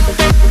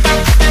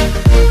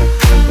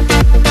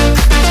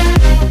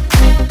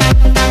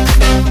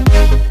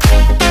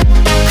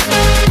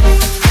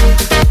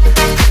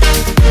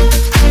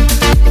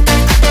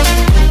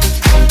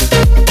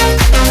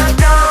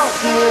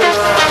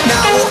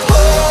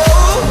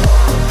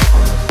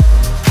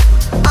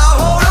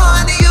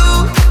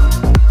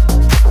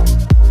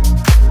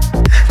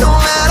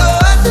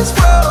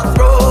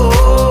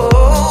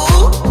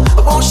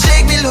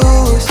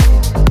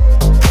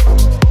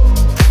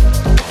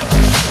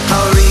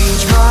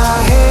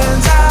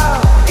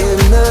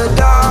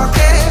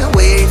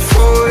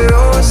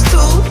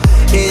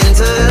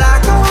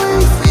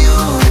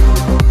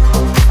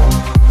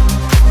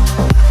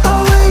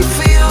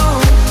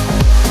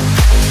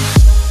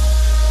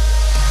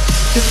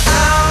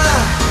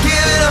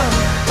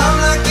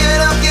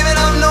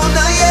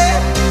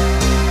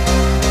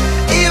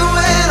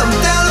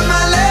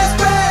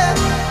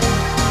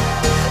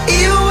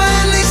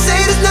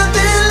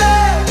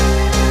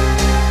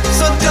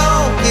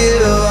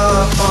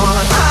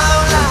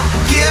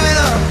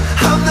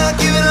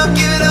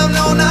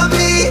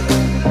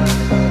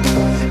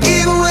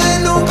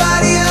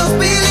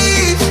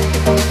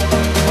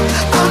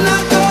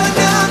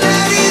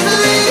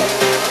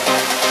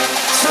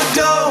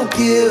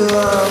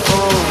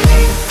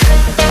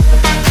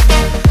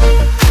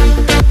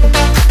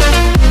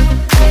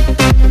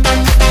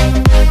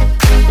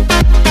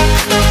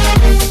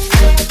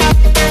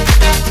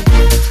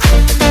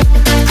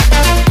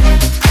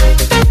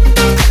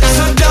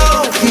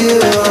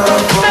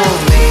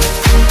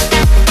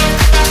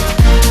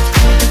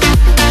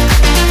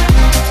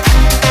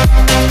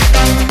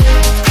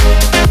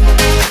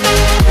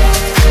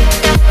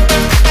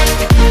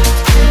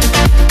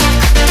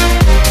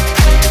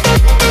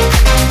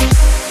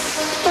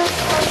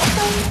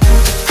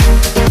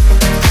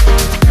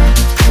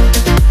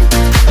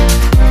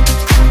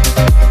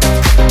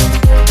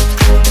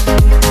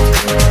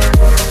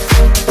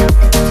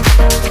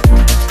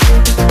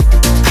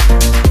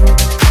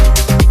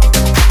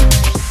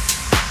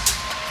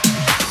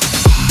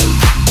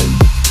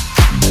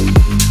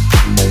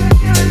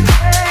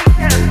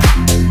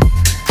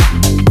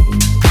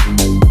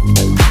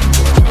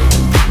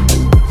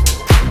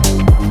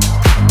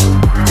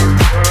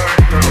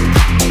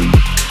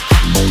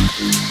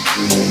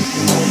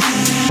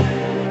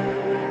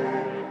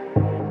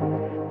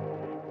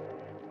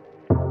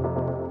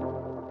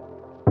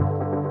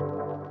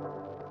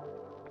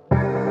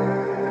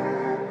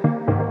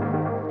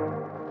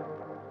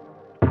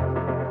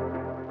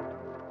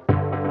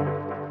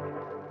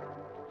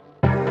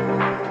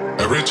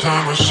 Every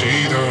time I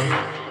see that,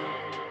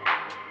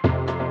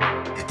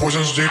 it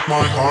poisons deep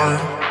my heart.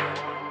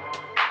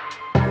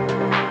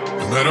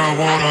 No matter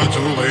what I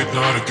do, late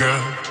night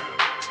again,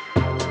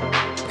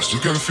 I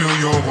still can feel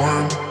your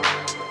warmth.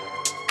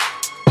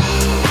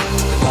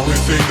 The only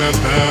thing that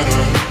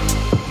mattered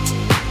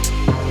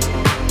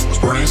was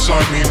burning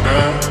inside me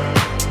bad.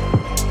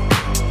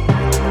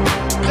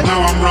 And now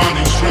I'm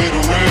running straight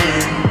away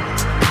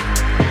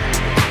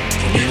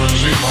from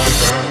demons in my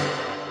head.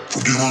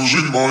 From demons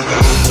in my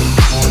head.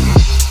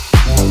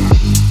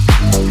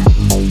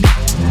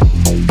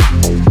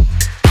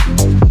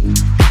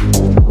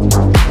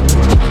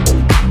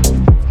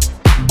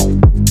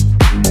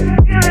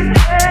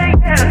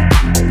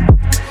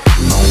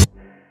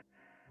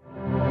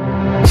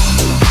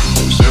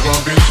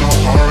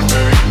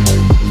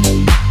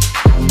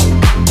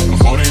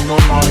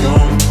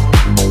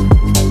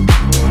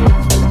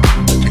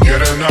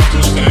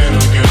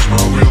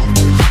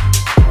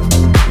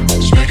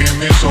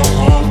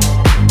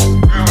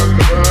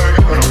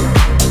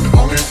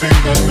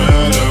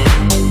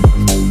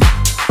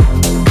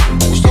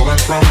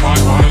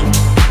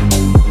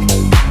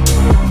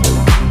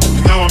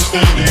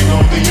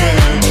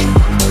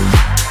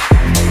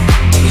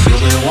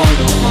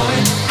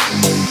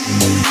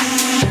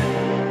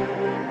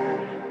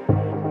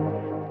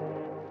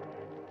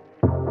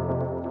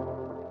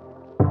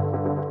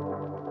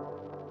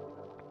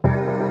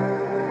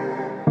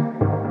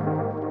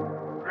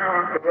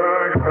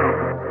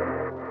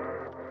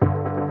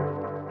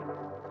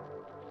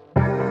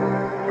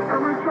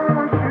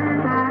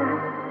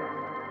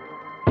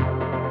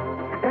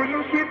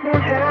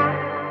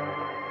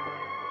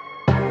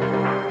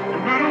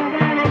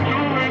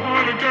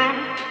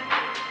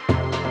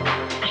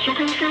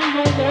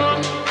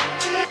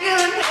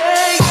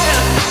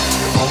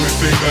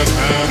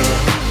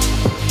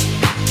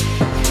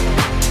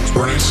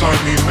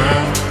 inside me,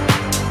 man.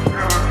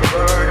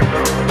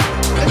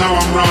 And now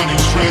I'm running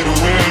straight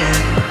away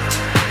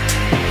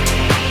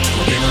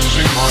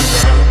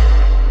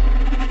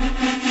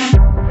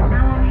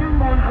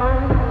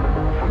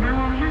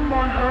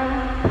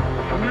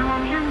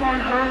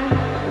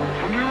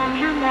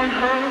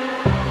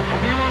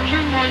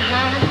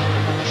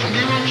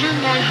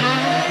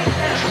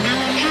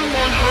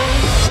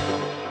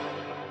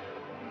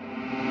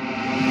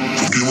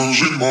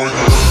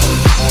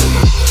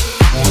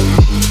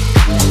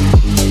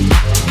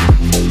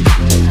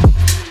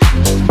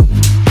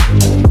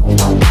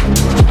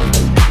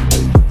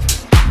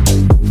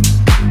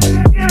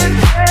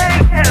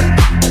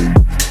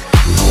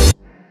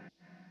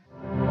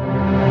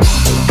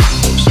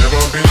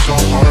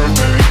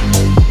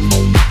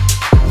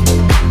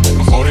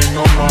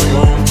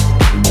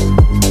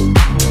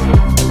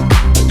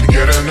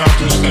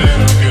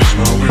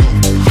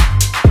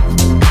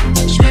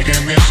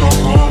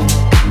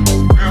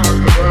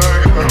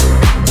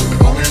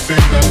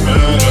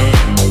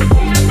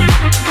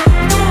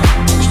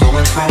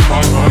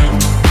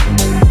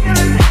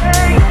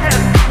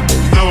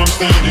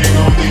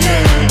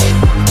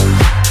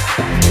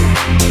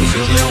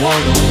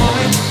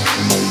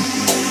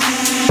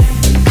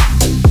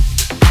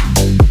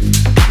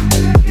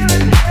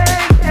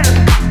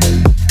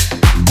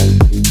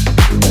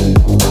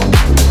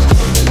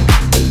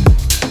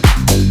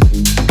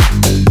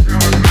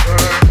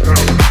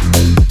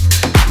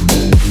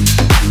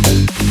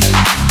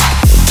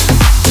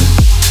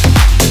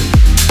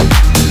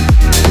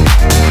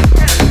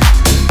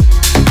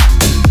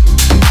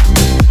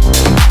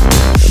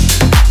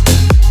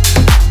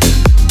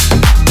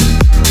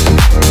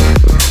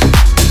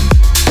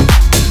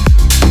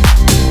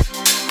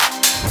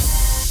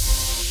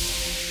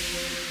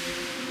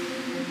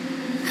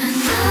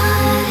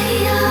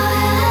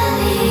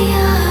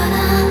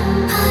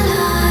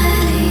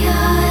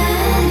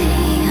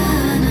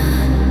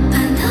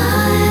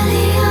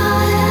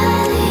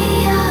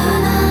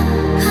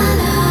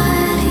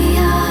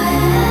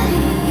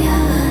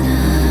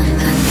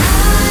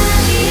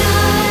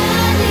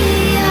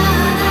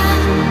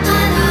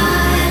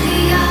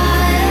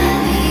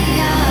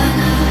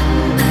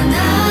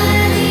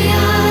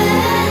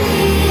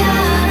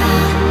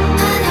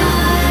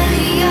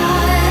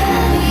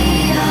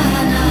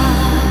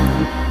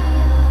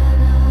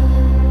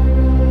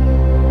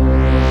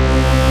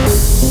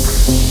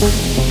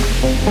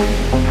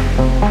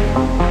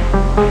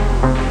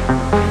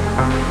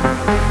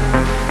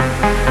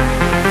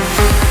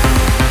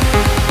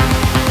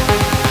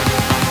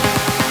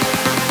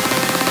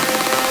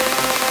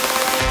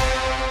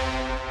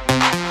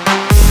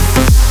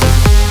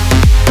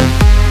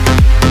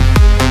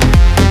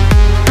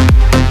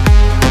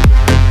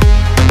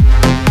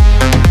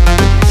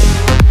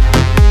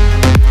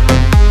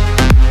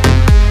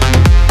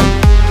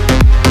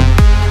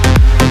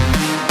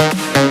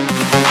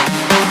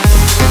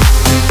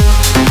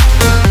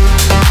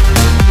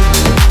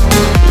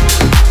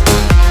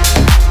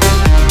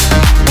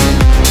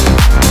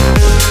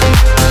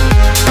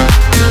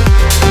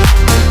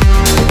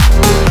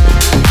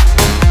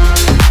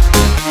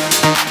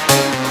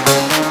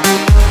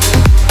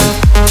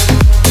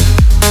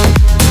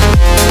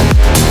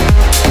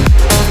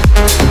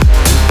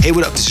Hey,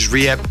 what up? This is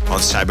Rehab on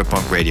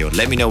Cyberpunk Radio.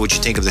 Let me know what you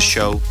think of the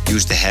show.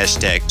 Use the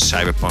hashtag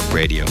Cyberpunk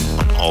Radio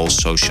on all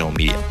social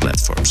media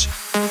platforms.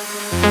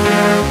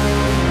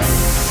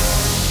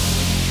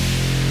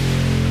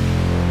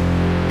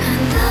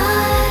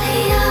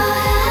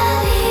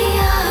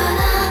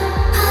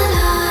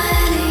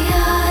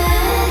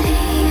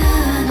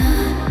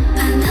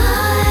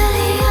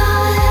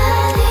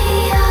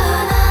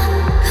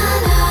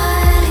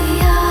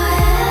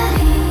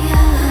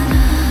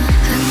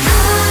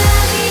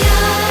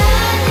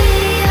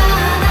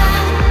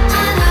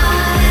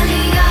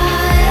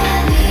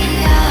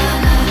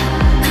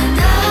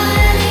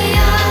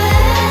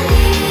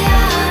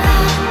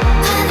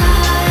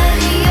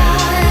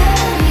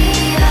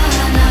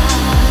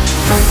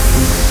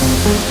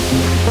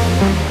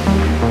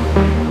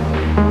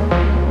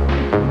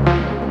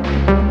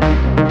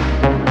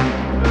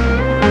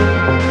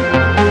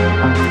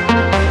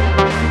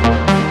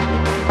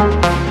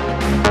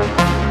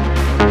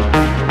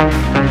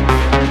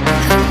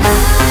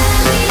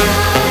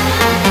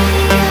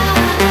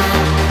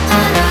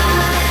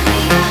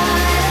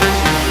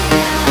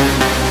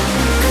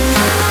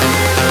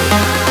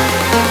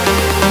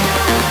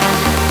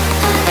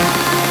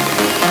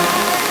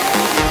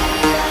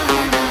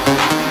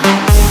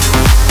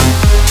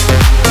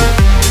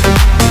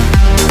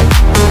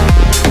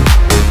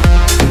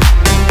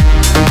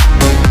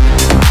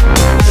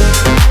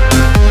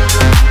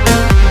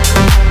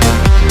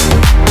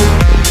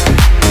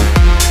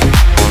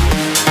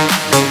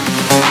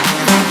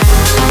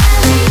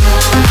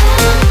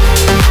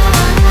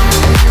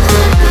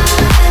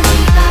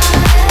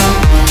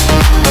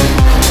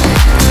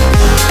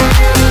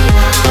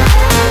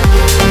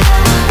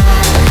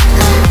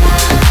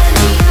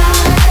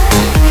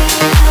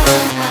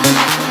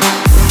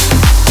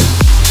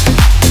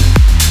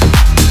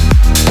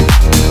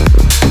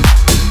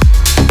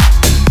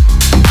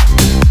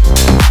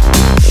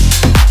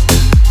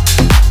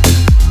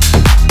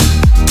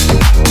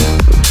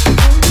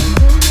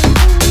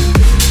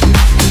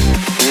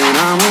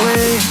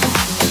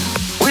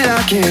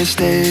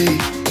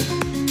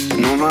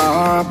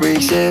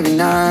 heartbreaks every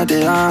night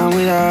that I'm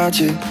without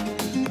you.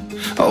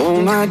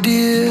 Oh my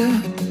dear,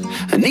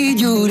 I need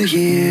you to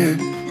hear.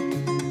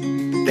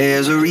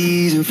 There's a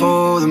reason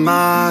for the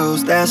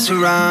miles that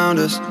surround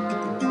us.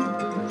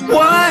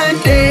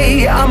 One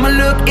day I'ma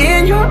look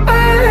in your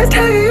eyes,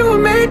 tell you you were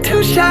made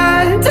to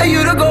shine, tell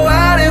you to go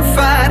out and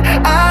find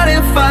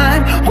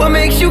what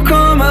makes you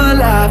come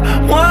alive.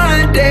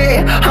 One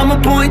day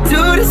I'ma point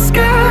to the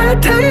sky,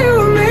 tell you you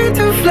were made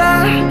to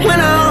fly. When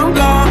I'm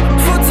gone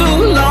for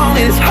too long,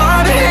 it's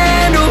hard to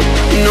handle.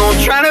 You know I'm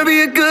trying to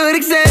be a good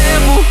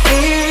example.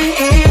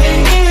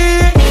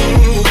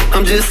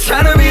 I'm just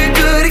trying to be a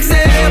good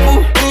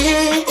example.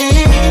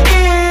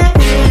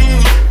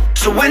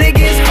 So when it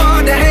gets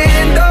hard to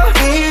handle,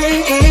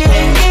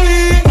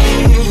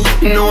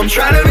 you know I'm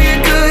trying to be a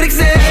good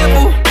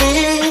example.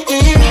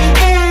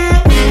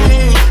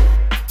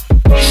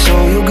 So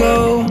you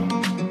go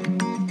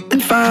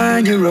and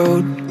find your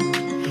road.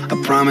 I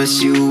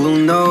promise you will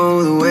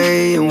know the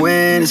way and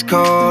when it's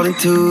calling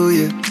to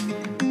you.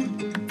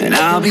 And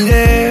I'll be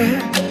there,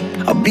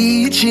 I'll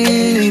be your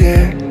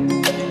cheerleader.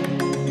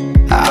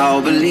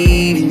 I'll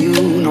believe in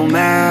you no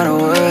matter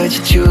what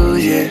you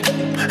choose, yeah.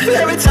 And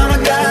every time I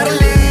gotta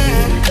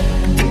leave,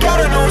 you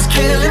gotta know it's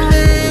killing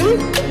me.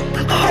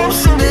 I hope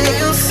someday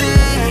you'll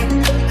see,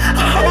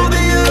 I hope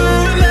that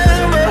you'll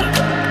remember.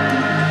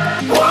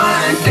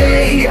 One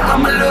day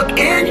I'ma look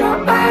in your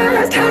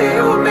eyes, tell you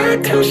you were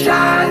meant to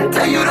shine,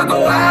 tell you to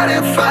go out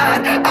and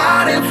find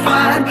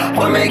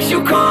what makes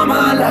you come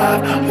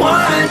alive.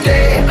 One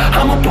day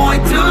I'ma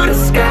point to the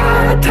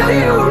sky, tell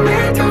you you were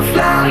meant to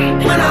fly.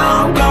 When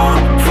I'm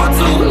gone for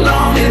too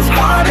long, it's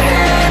hard to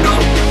handle.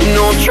 You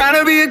know I'm trying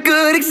to be a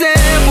good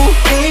example.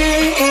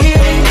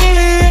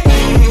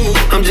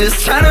 I'm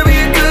just trying to be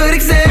a good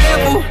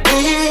example.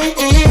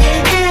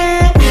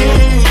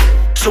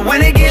 So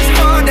when it gets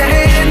hard to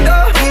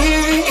handle,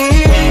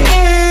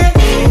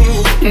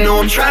 you know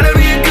I'm trying to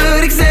be a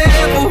good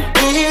example.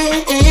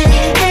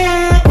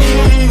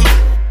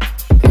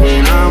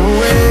 When I'm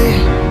away,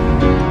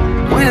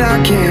 when I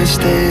can't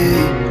stay,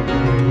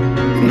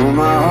 you know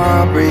my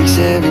heart breaks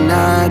every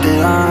night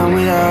that I'm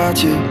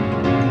without you.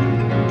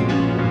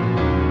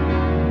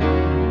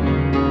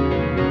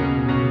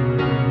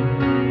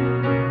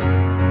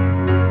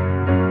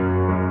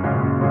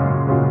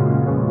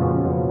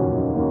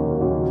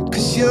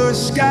 You're a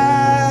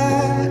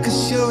sky,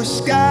 'cause you're a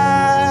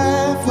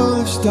sky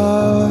full of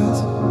stars.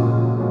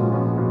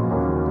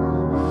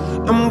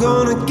 I'm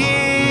gonna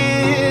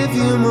give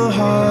you my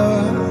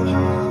heart.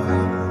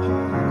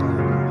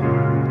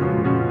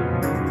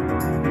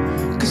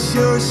 'Cause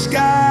you're a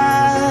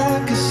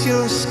sky, 'cause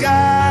you're a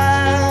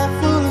sky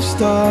full of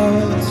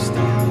stars.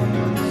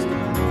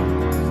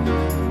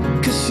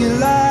 'Cause you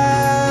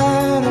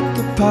light up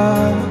the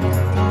park.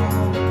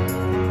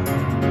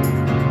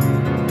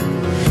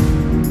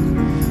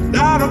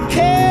 I don't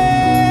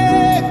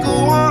care, go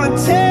on and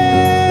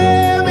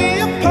tear me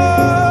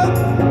apart.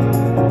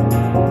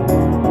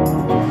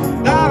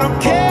 I don't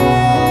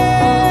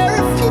care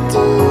if you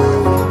do.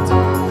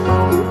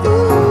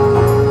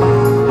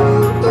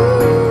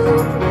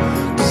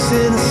 Cause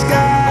in the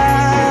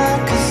sky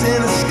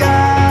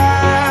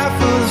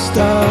full of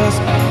stars,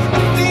 I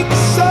think I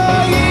saw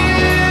you.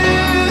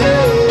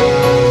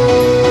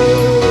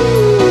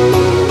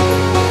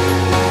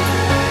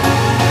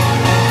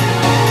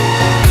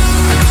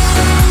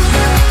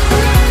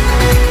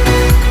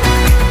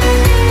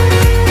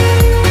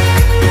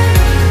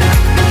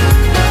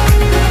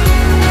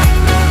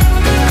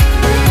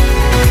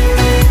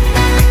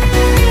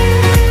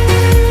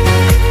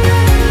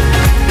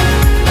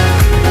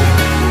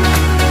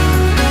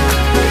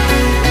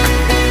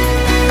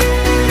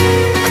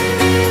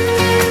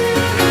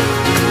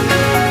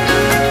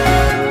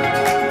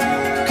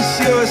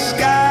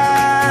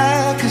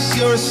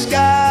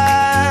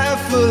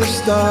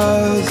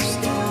 Stars.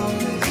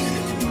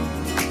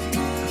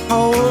 I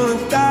wanna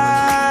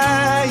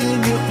die in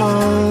your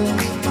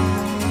arms.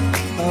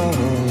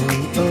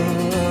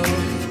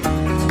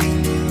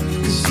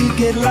 Cause you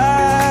get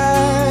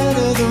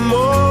lighter the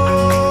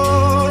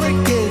more it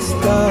gets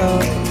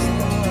dark.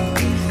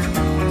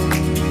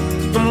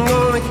 I'm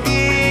gonna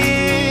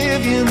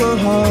give you my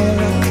heart.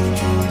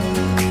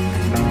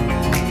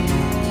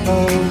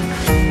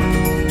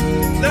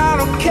 I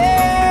don't care.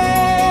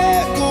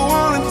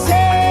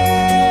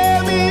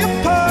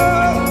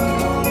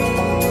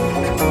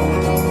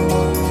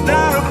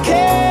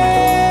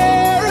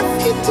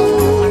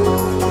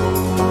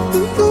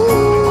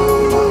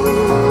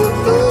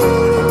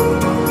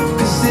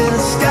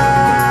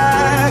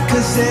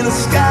 In a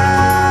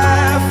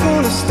sky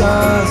full of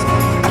stars,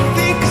 I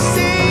think I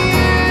see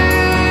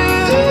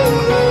you.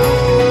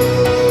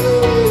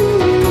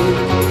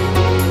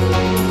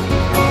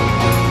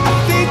 I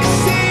think I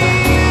see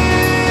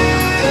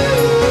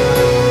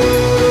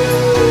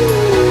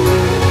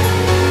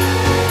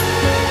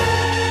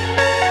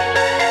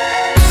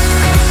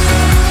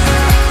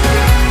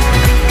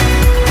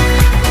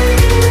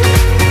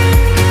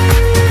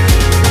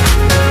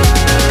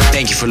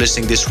Thank you for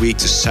listening this week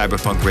to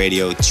Cyberpunk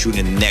Radio. Tune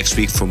in next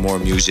week for more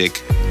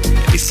music.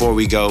 And before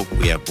we go,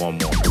 we have one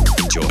more.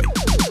 Enjoy.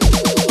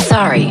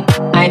 Sorry,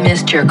 I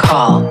missed your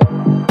call.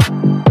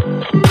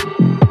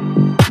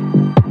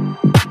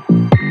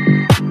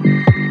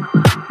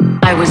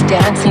 I was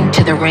dancing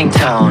to the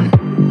ringtone.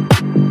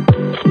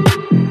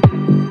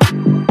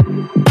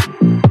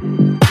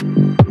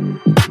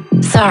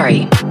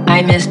 Sorry,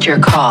 I missed your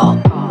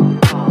call.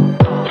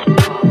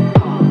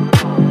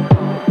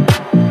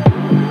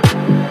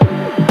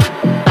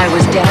 I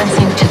was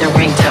dancing to the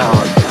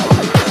ringtone.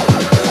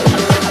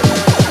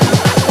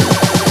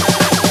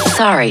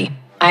 Sorry,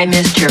 I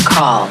missed your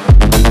call.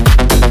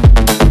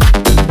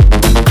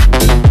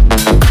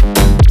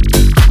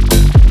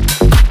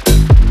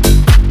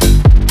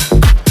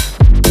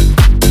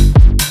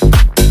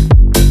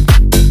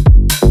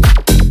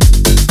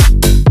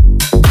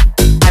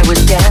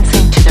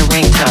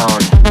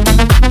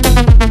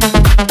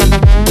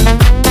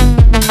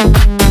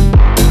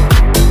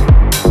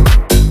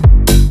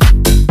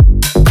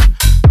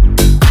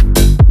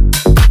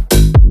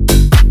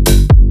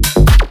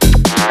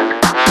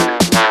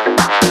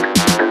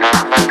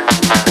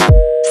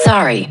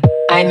 Sorry,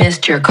 I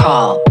missed your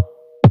call.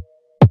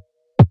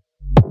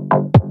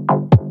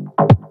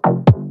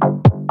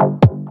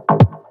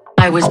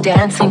 I was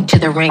dancing to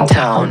the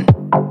ringtone.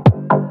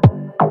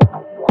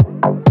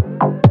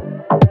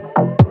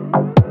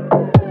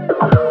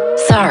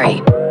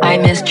 Sorry, I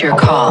missed your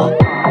call.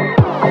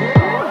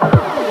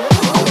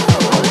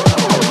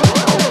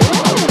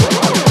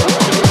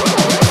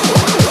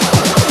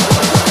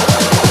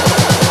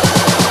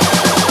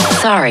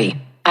 Sorry,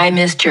 I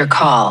missed your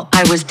call.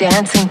 I was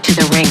dancing to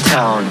the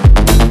ringtone.